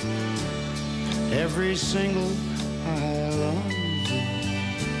every single I love you.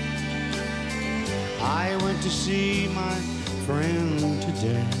 I went to see my friend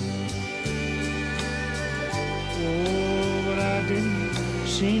today. Oh, but I didn't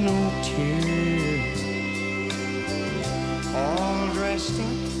see no tears. All dressed up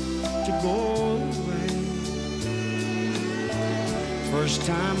to go away. First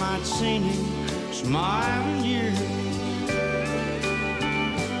time I'd seen him smile in years.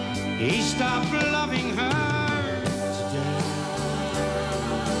 He stopped loving her today.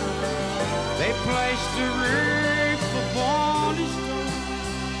 They placed a wreath upon his door.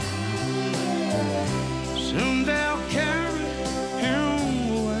 Soon they'll carry him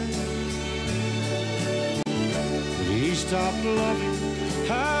away. But he stopped loving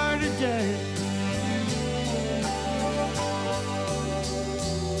her today.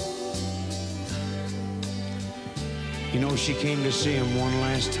 You know, she came to see him one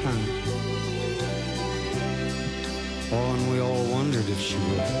last time. Oh, and we all wondered if she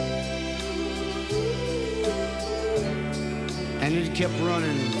would. And it kept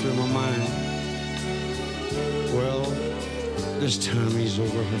running through my mind. Well, this time he's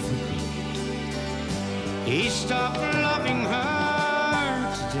over her for good. He stopped loving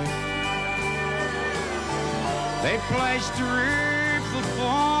her today. They placed a wreath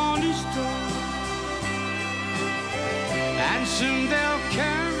upon his door, and soon they'll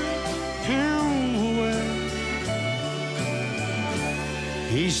carry him away.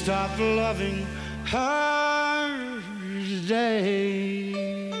 He stopped loving her today.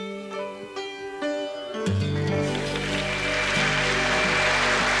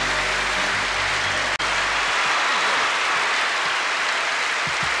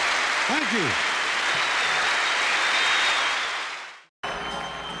 Thank you.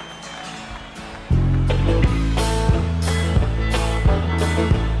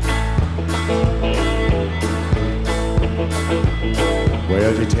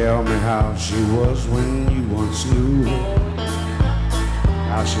 Well, you tell me how she was when you once knew her,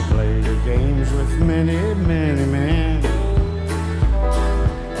 how she played her games with many, many men.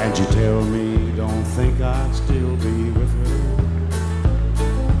 And you tell me you don't think I'd still be with her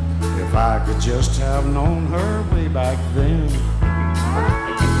if I could just have known her way back then.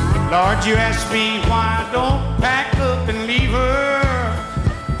 Lord, you ask me why I don't pack up and leave her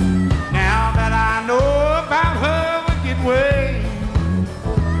now that I know about her wicked ways.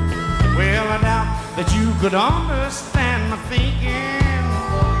 Well, I doubt that you could understand my thinking,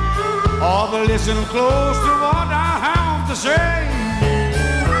 or to listen close to what I have to say.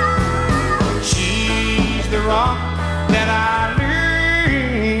 She's the rock that I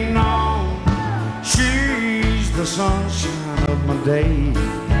lean on. She's the sunshine of my day.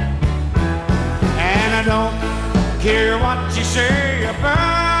 And I don't care what you say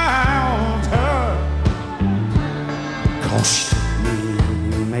about her, 'cause she took me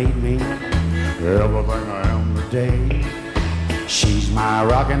and made me everything I am today. She's my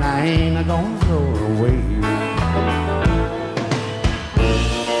rock and I ain't gonna throw her away.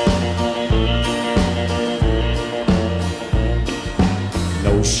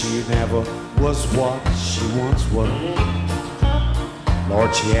 No, she never was what she once was.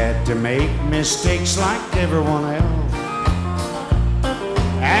 Lord, she had to make mistakes like everyone else.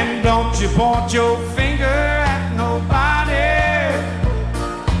 And don't you point your finger at nobody.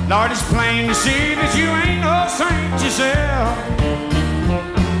 Lord, it's plain to see that you ain't no saint yourself.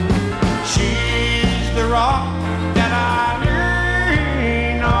 She's the rock that I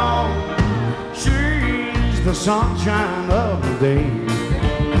lean on. She's the sunshine of the day.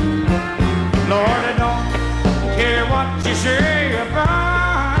 Lord, I don't care what you say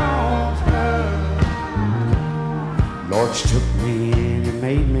about her. Lord, she took me in and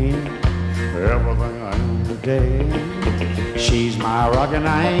made me everything I am today. She's my rock and I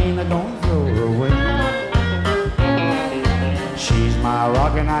ain't gonna throw her away. She's my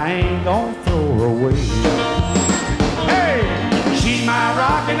rock and I ain't gonna throw her away. Hey, she's my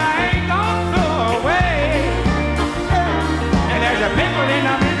rock and I ain't gonna throw her away. And there's a pickle in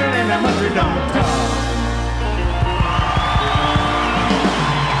the middle and the mustard don't talk.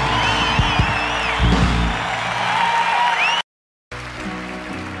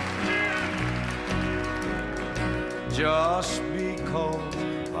 Just because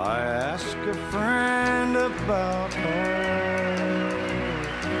I ask a friend about her,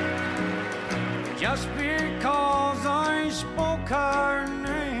 just because I spoke her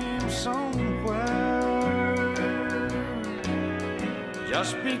name somewhere,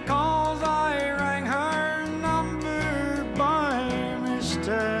 just because I rang her number by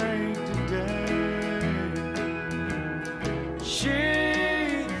mistake today, she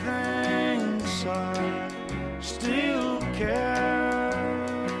thinks I still care.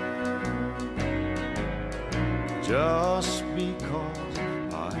 Just because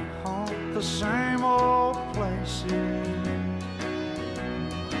I haunt the same old places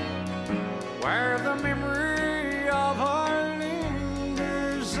where the memory of her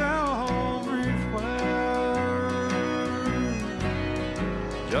lingers everywhere.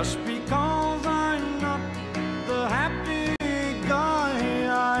 Just because I'm not the happy guy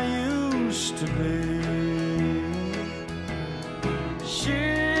I used to be, she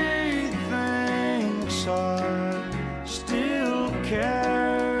thinks I still care.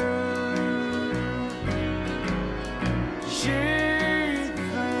 She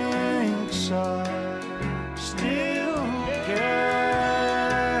thinks I still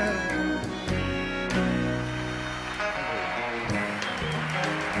care.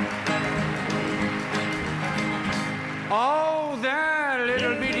 Oh, that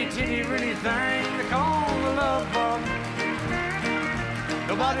little bitty titty bitty thing they call the love bug.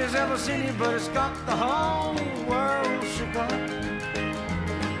 Nobody's ever seen it, but it's got the whole world shook up.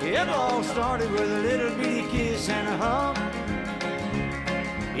 It all started with a little bitty kiss and a hug.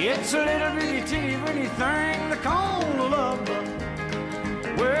 It's a little bitty teeny bitty thing they call the love bug.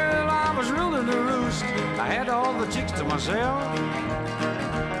 Well, I was ruling the roost. I had all the chicks to myself.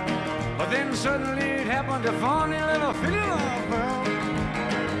 But then suddenly it happened, a funny little feeling I felt.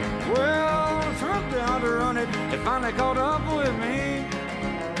 Well, I threw down to run it. It finally caught up with me.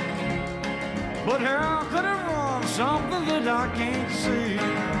 But how could it run something that I can't see?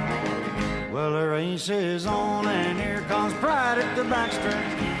 Well, the race is on and here comes pride at the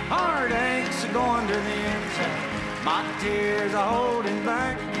backstretch. Heartaches are going to the inside. My tears are holding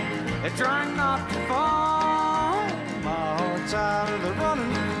back. They're trying not to fall. My heart's out of the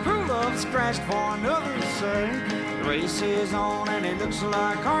running. True love scratched for another's sake. The race is on and it looks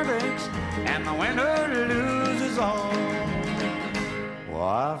like heartaches, and the winner loses all.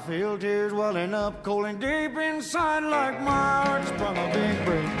 I feel tears welling up cold and deep inside, like my heart sprung a big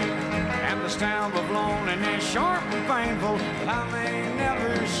break. And the stamp of loneliness sharp and painful, but I may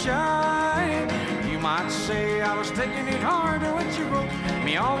never shine. You might say I was taking it harder when you broke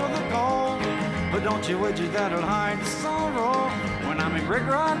me over the cold, but don't you wish that'll hide the sorrow when I'm in brick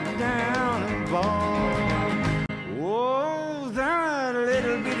right down and bald. Whoa, that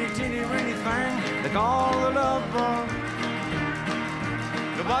little bitty teeny weeny thing they call the love bug.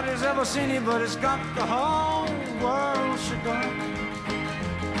 Nobody's ever seen it, but it's got the whole world shook up.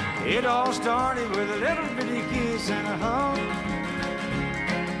 It all started with a little bitty kiss and a hug.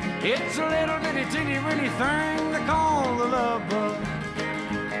 It's a little bitty teeny weeny thing they call the love bug.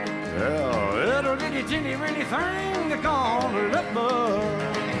 Yeah, little bitty teeny weeny thing they call the love bug.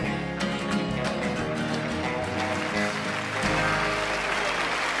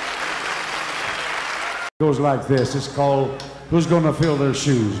 Goes like this. It's called Who's Gonna Fill Their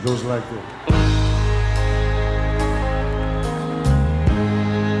Shoes? Goes like this.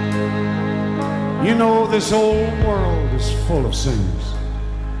 You know this old world is full of singers,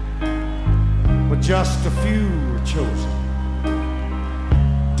 but just a few are chosen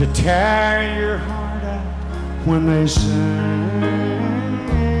to tear your heart out when they sing.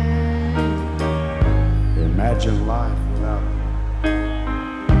 Imagine life without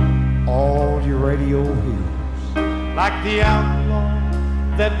all your radio heroes, like the outlaw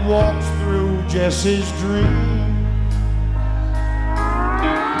that walks through Jesse's dream.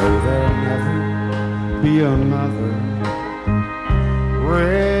 Oh, there'll never be another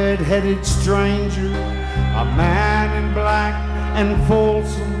red-headed stranger, a man in black and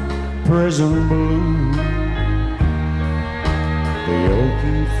Folsom prison blue, the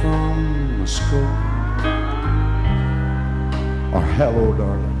Okie from Muskogee, or hello,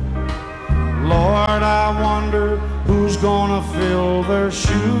 darling. Lord, I wonder who's gonna fill their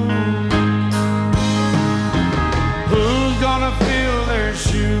shoes. Who's gonna fill their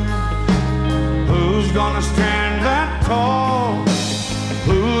shoes? Who's gonna stand that tall?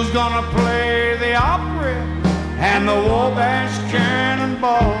 Who's gonna play the opera and the Wabash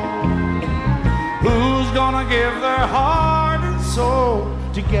Cannonball? Who's gonna give their heart and soul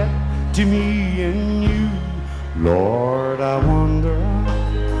to get to me and you? Lord, I wonder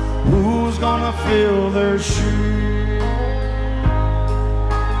who's gonna fill their shoes.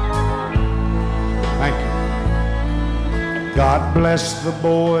 Thank you. God bless the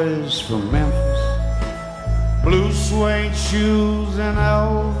boys from Memphis, blue suede shoes and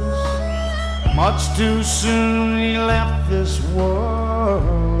Elvis. Much too soon he left this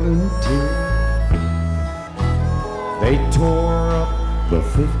world in tears. They tore up the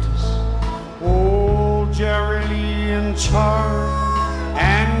 50s, old Jerry Lee and Charlie,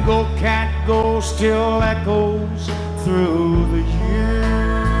 and Go Cat Go still echoes through the years.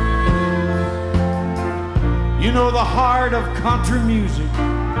 You know the heart of country music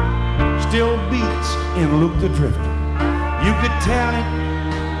still beats in Luke the Drifter. You could tell it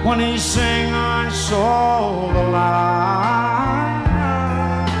when he sang I Saw the Light.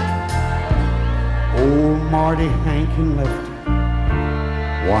 Old Marty, Hank and Lefty,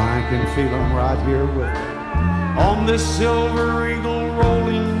 why I can feel them right here with me on this silver eagle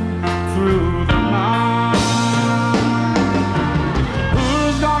rolling through the night.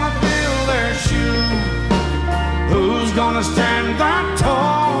 Who's gonna fill their shoes? Who's gonna stand that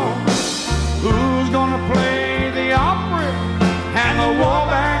tall? Who's gonna play the opera and the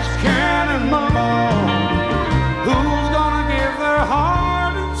Wabash Cannonball? Who's gonna give their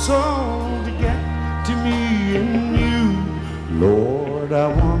heart and soul to get to me and you? Lord, I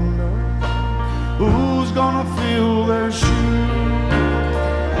wonder who's gonna fill their shoes.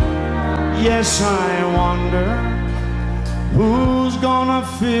 Yes, I wonder who's gonna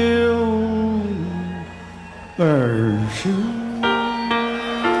fill their shoes.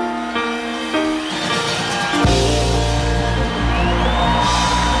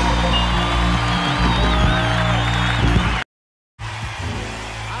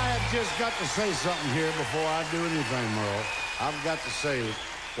 Just got to say something here before I do anything, Merle. I've got to say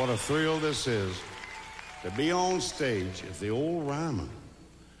what a thrill this is to be on stage at the old Ryman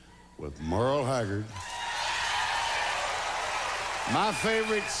with Merle Haggard, my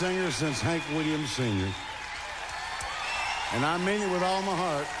favorite singer since Hank Williams Sr., and I mean it with all my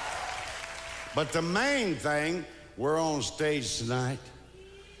heart. But the main thing, we're on stage tonight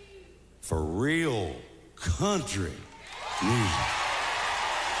for real country music.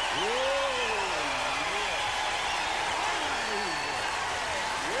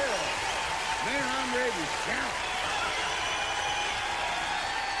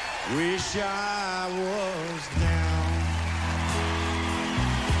 Wish I was down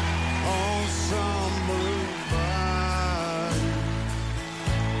on some blue bayou,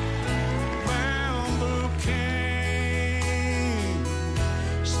 bamboo cane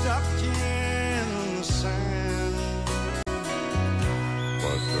stuck in the sand,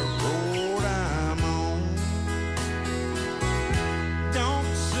 but the road I'm on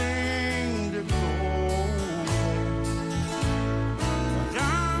don't seem to go.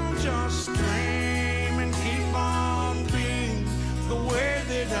 Just scream and keep on being the way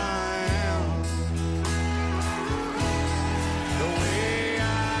that I am.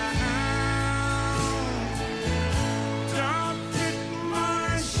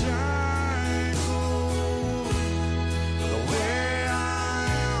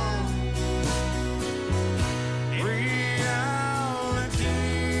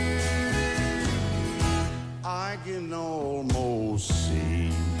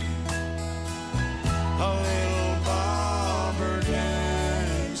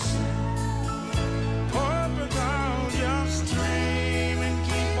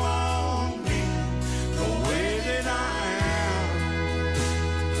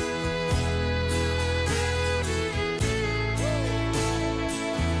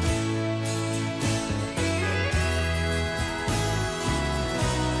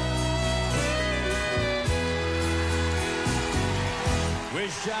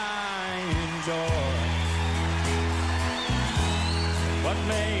 which I enjoy. What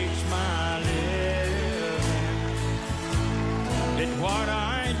makes my living is what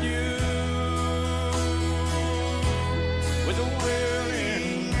I do with a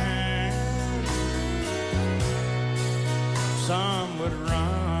willing hand. Some would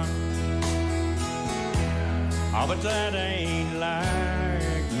run, oh, but that ain't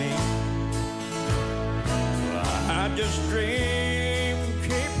like me. I just dream,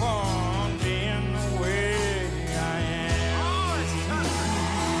 keep on being the way I am. Oh, it's tough.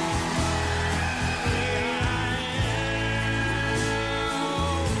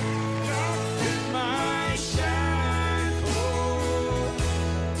 It's my shackle.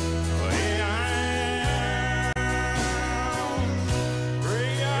 Way I am.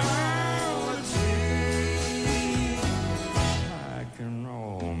 Reality. I can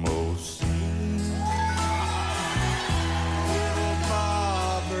almost see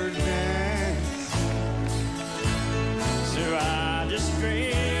I just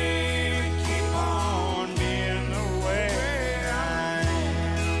dream, keep on being the way I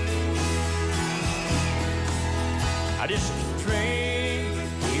am. I just dream,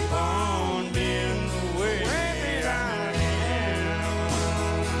 keep on being the way I am.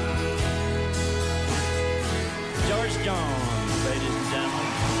 George Jones, ladies and gentlemen.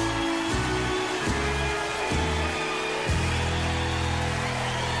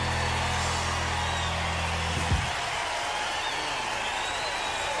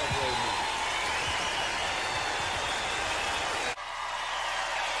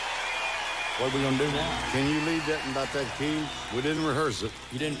 What are we gonna do now? Can you lead that about that key? We didn't rehearse it.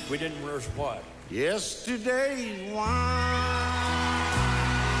 We didn't rehearse what? Yesterday's wine.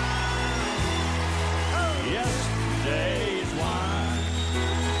 Yesterday's wine.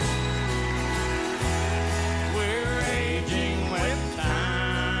 We're aging with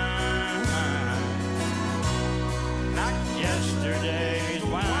time, like yesterday's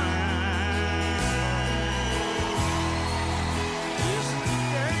wine.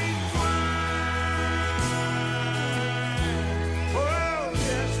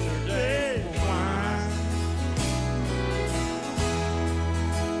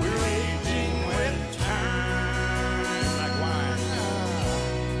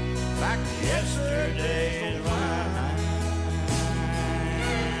 Yesterday's wine.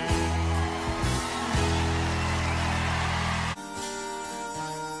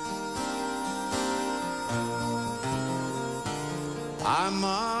 I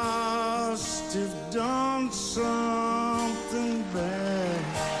must have done something bad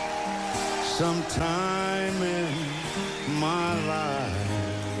sometime in my life,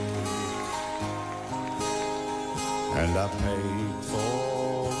 and I paid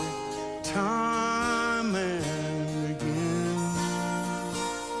for it time and again.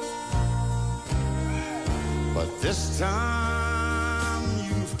 But this time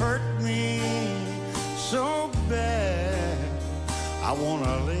you've hurt me so bad, I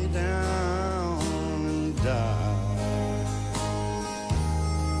wanna lay down and die.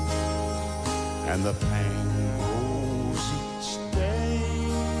 And the pain grows each day,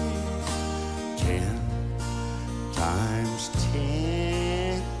 10 times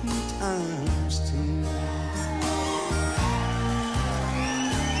 10 times 10.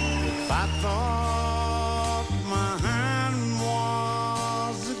 If I thought my hand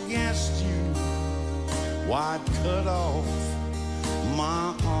was against you, why I'd cut off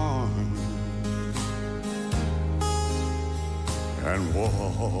my arm and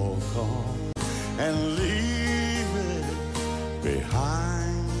walk on and leave it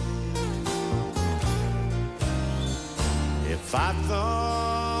behind. If I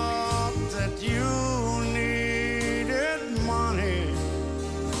thought that you needed money,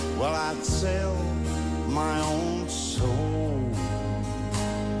 well, I'd sell my own soul.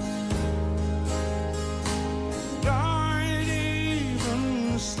 I'd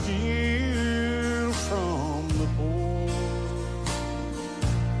even steal from the poor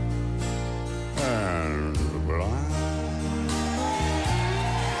and the blind.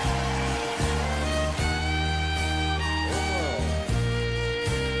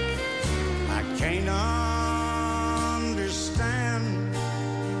 I can't understand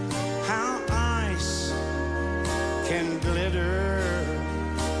how ice can glitter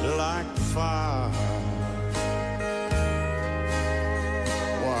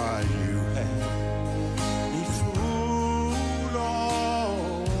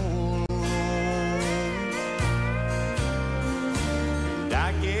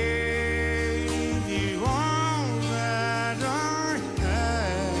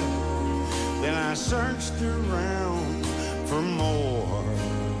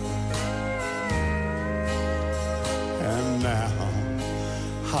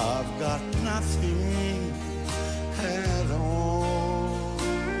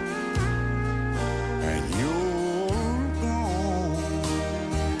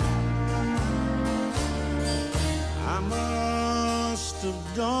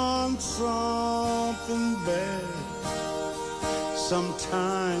done something bad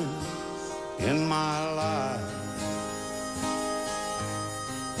sometime in my life,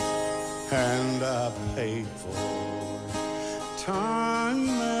 and I paid for it time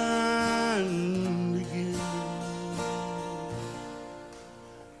and again,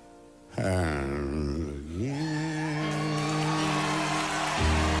 and again.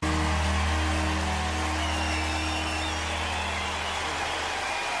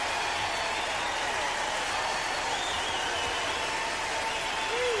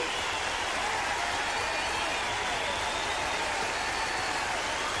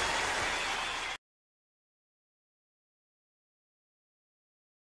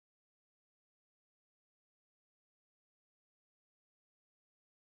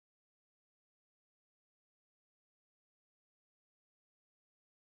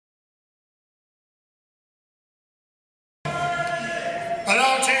 But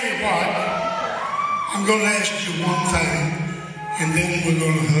I'll tell you what, I'm going to ask you one thing, and then we're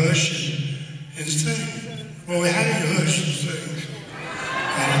going to hush and sing. Well, how do you hush and sing?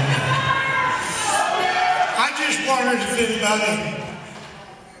 I just wondered if anybody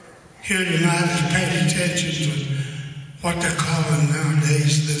here tonight has paid attention to what they're calling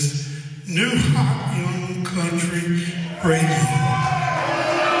nowadays this new hot young country radio.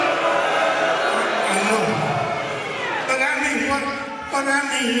 What I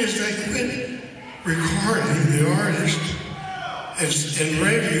mean is they quit recording the artist, and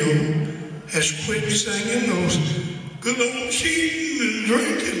radio has quit singing those good old cheating and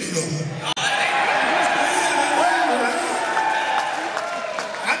drinking songs.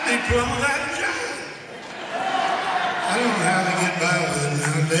 I'd be plumb without a job. I don't know how they get by with it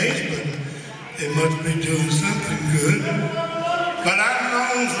nowadays, but they must be doing something good. But I'm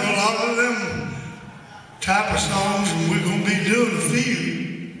known for a lot of them type of songs, and we're going to be doing a few.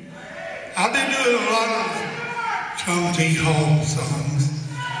 I'll be doing a lot of Tom T. Hall songs.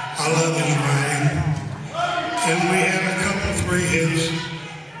 I love his writing. And we have a couple, 3 hits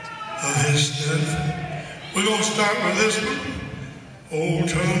of his stuff. We're going to start with this one, Old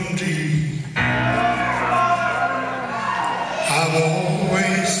Tom T. I've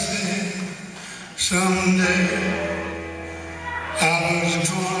always said someday I was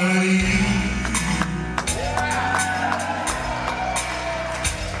going to leave.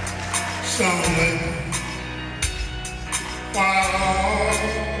 Someday, while all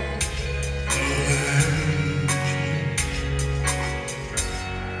around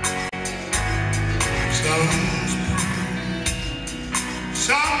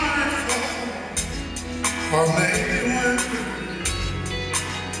summer, fall, or maybe winter,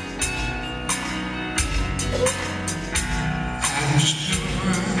 I'm still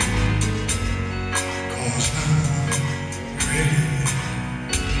around, 'cause I'm ready.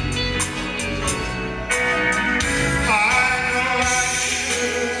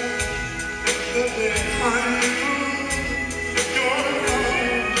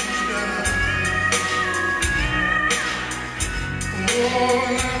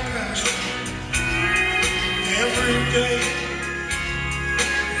 Every day,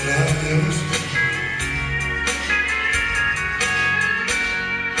 love is,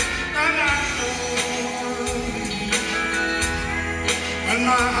 and I know, and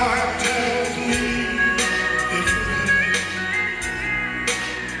my heart tells me it's ready.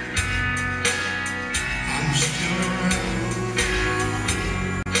 I'm still around,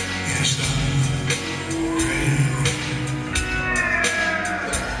 yes I'm ready.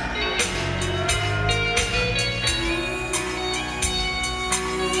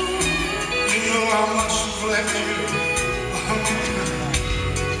 I must have left you 100 times,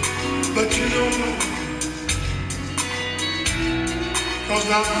 but you don't know, 'cause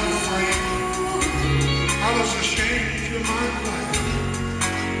I'm afraid. I was ashamed you might like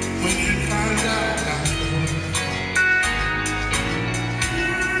when you find out I was.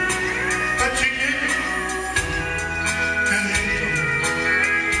 But you didn't, and you don't.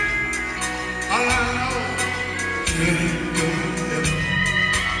 All I know is you ain't gonna ever.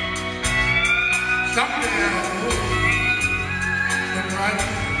 Someday I'll know, but right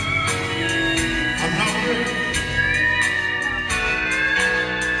now, I'm not ready.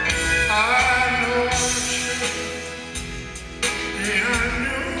 I know yeah, I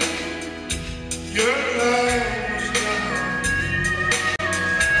knew your love was gone.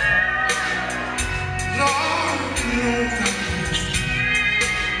 Lord knows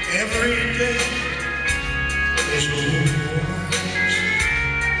every day is over.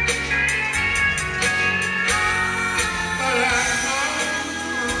 But I know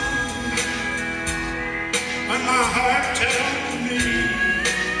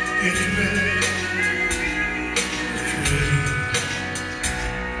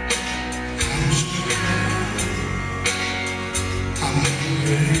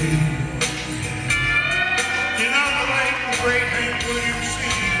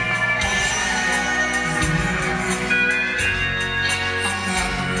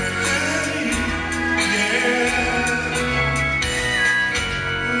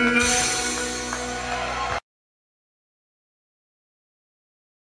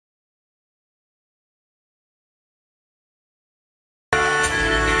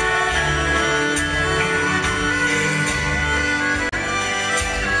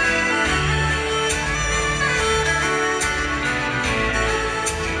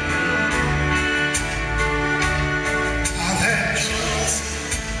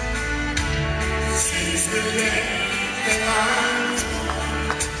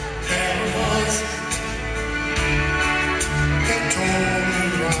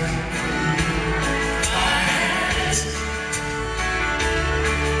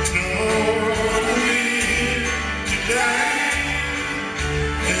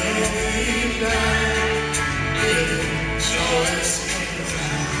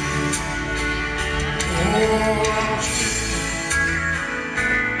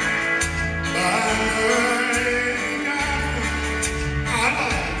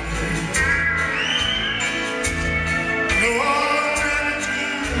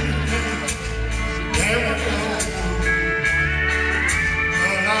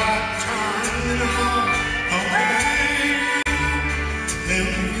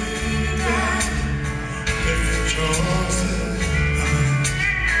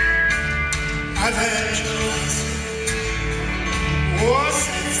I've had choice. Oh,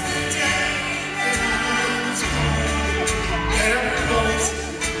 since the day that I was born, there was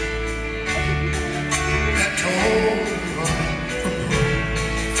that told from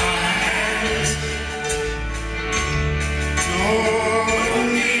eyes. No one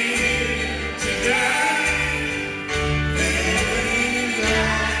needs to die. They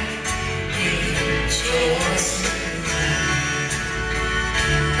die with choice.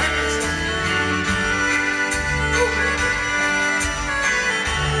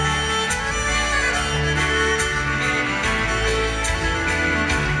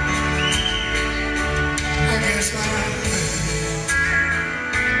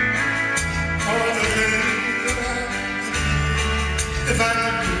 If I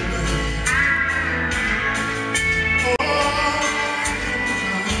could do it, oh,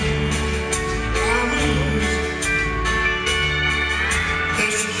 I'm lose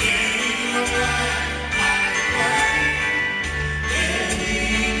this game of life I play, and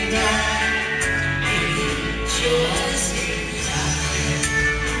die with choices I make.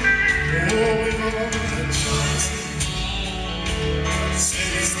 Oh, we've all had choices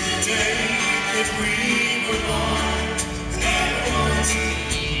since the day that we were born.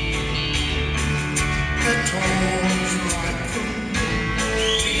 That tones right from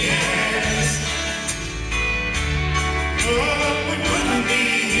the ass. Oh, we wouldn't be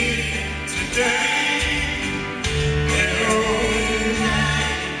here today. Every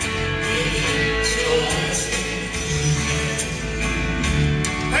night with choices.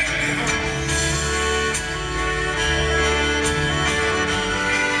 Take me home.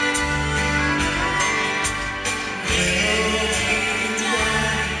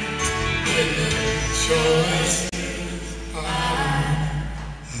 Choices I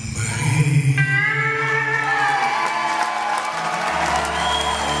made.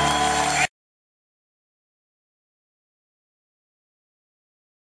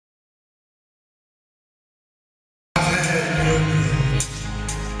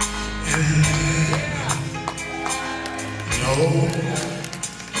 No,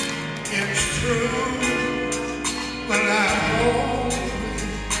 it's true, but I've always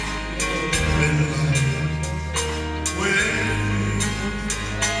been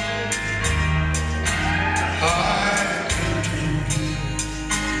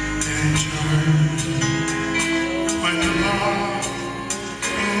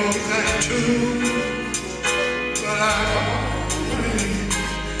but I've always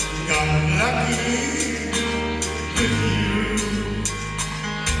got lucky with you.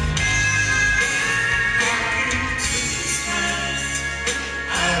 I can't see the stars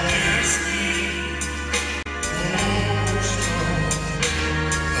against me. Oh, stars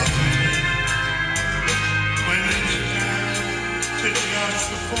of me. When it's time to just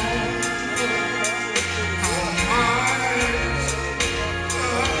fall, our minds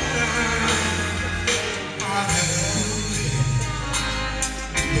are down.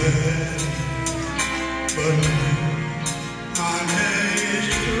 But my day is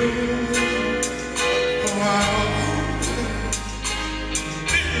through. Oh, I've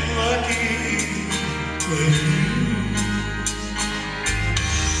been lucky with you.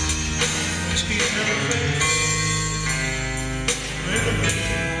 Let's keep everything. Wait a minute.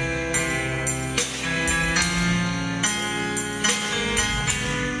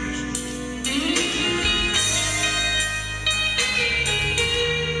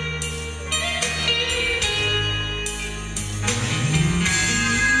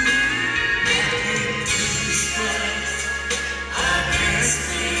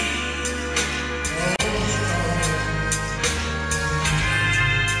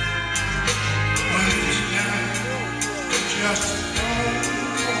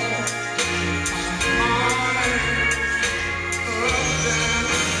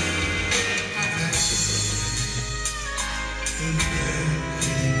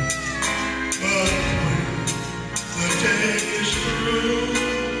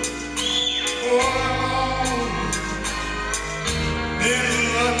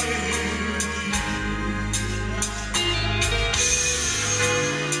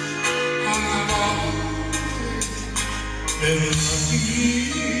 Been lucky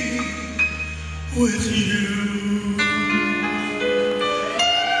with you.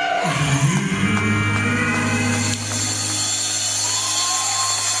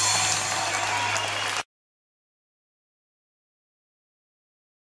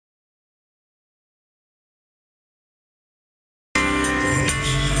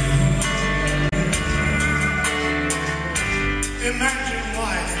 Imagine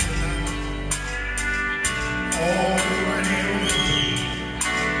life without all the radio,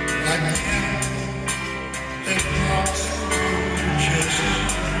 like the animal that walks through the chest.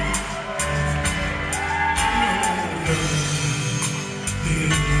 No love,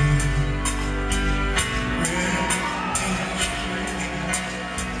 being alone, red and strange,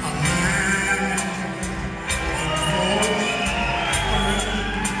 a man in cold.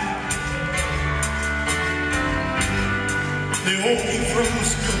 The ocean from the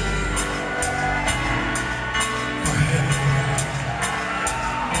sky.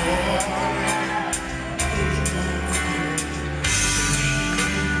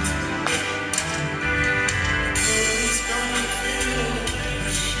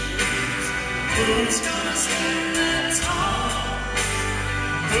 Who's gonna stand that tall?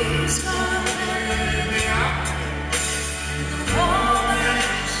 Who's gonna lay me out? The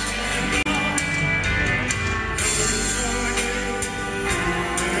waters and who's gonna give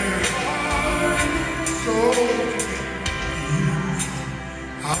their heart so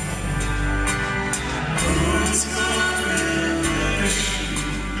who's gonna finish?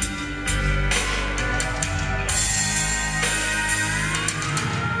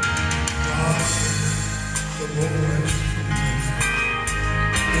 The boys from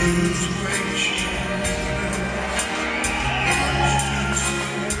whose way she much too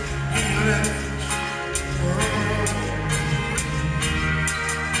soon he left the world.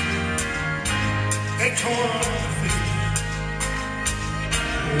 They tore up the field,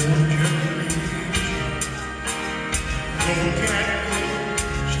 old generation, old cat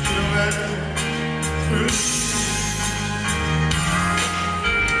still at the fruit.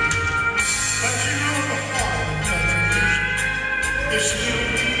 But you know the heart of that tradition, it still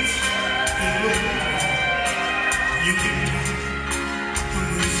beats and looks. You can tell when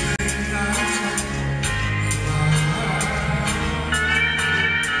we sing our song alive.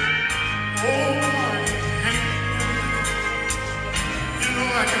 Oh, Marty, Hank, you know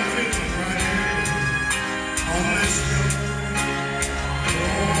I can feel it right here on this hill.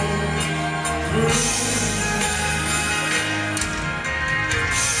 Oh,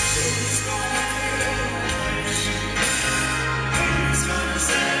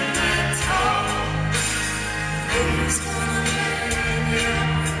 who's gonna lay me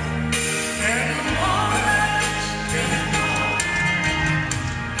out? And the waters and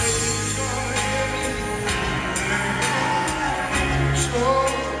who's gonna give their heart so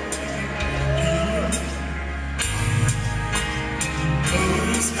deep?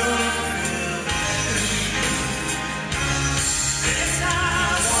 Who's gonna fill this shoe? This I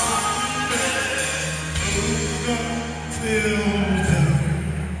wonder. Who's gonna fill the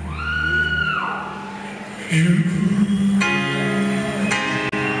shoe?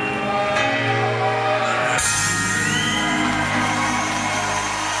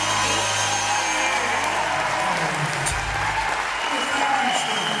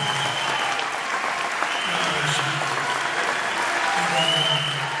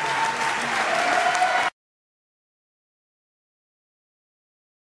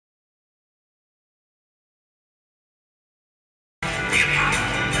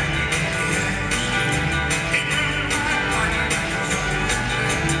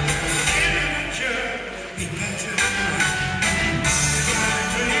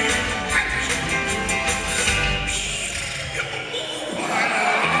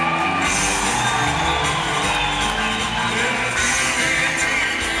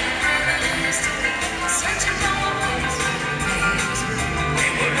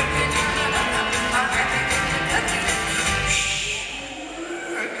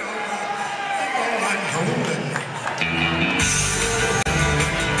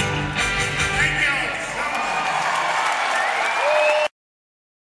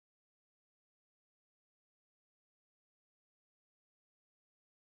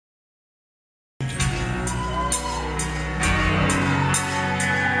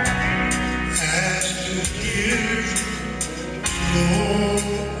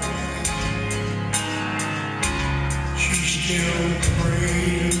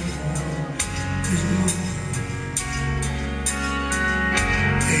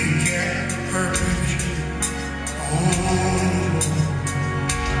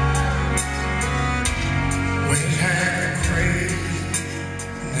 When I crazy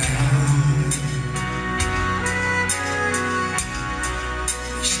now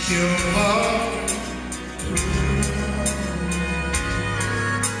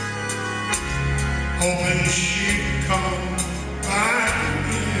hoping she'd come back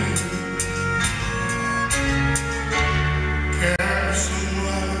again. Carry some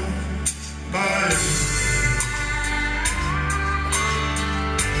love by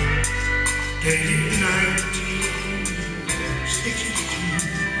dated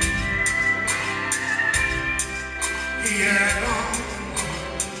 1962. He had on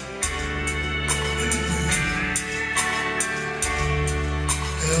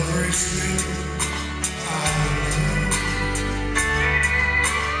everything I love.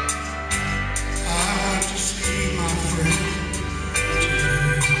 I want to see my friend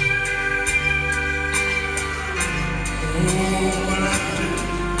today. Oh, but I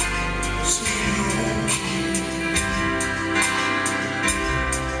didn't see no key.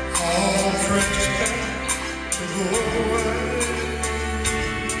 All tricks got to go away.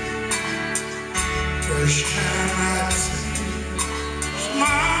 First time I'd see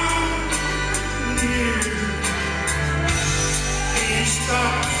smile near. He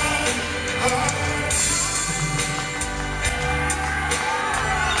stopped that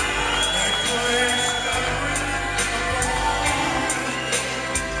place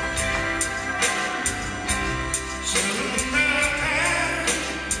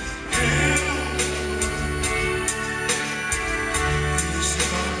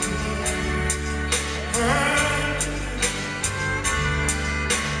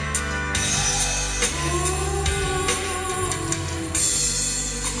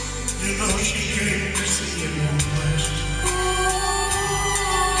you know she came to see him on West.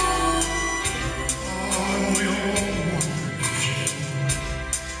 Oh, we all wondered if she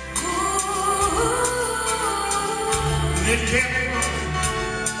and it kept running.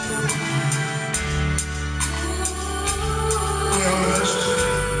 Well, West,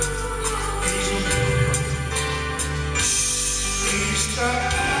 he's a boy. He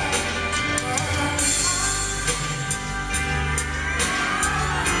stopped.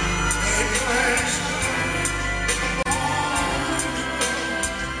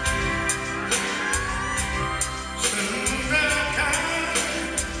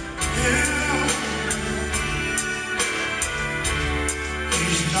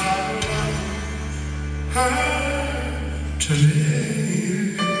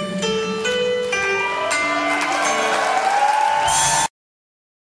 Today.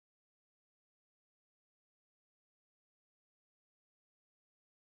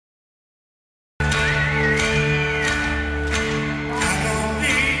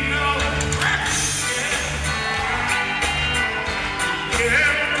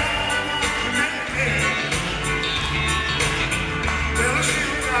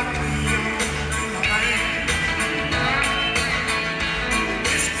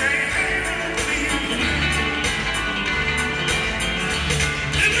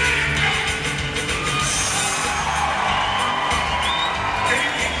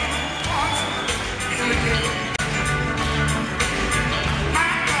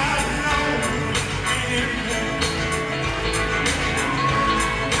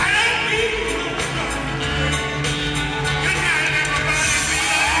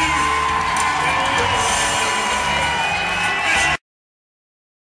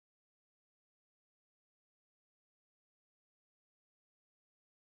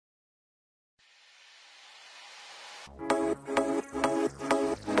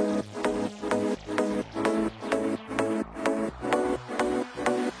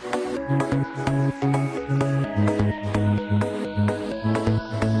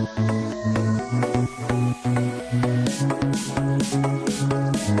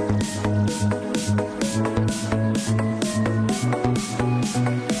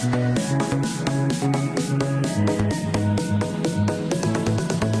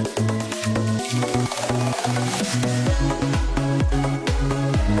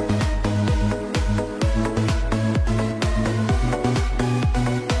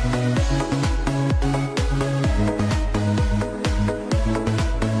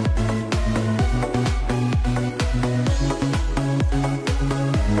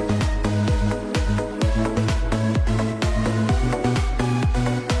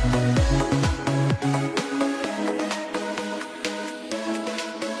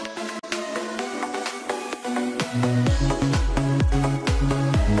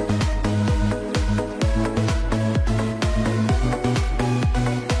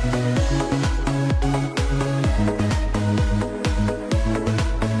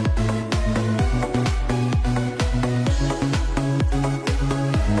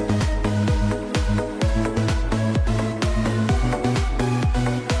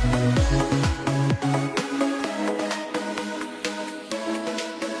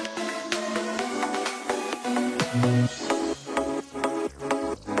 Bye.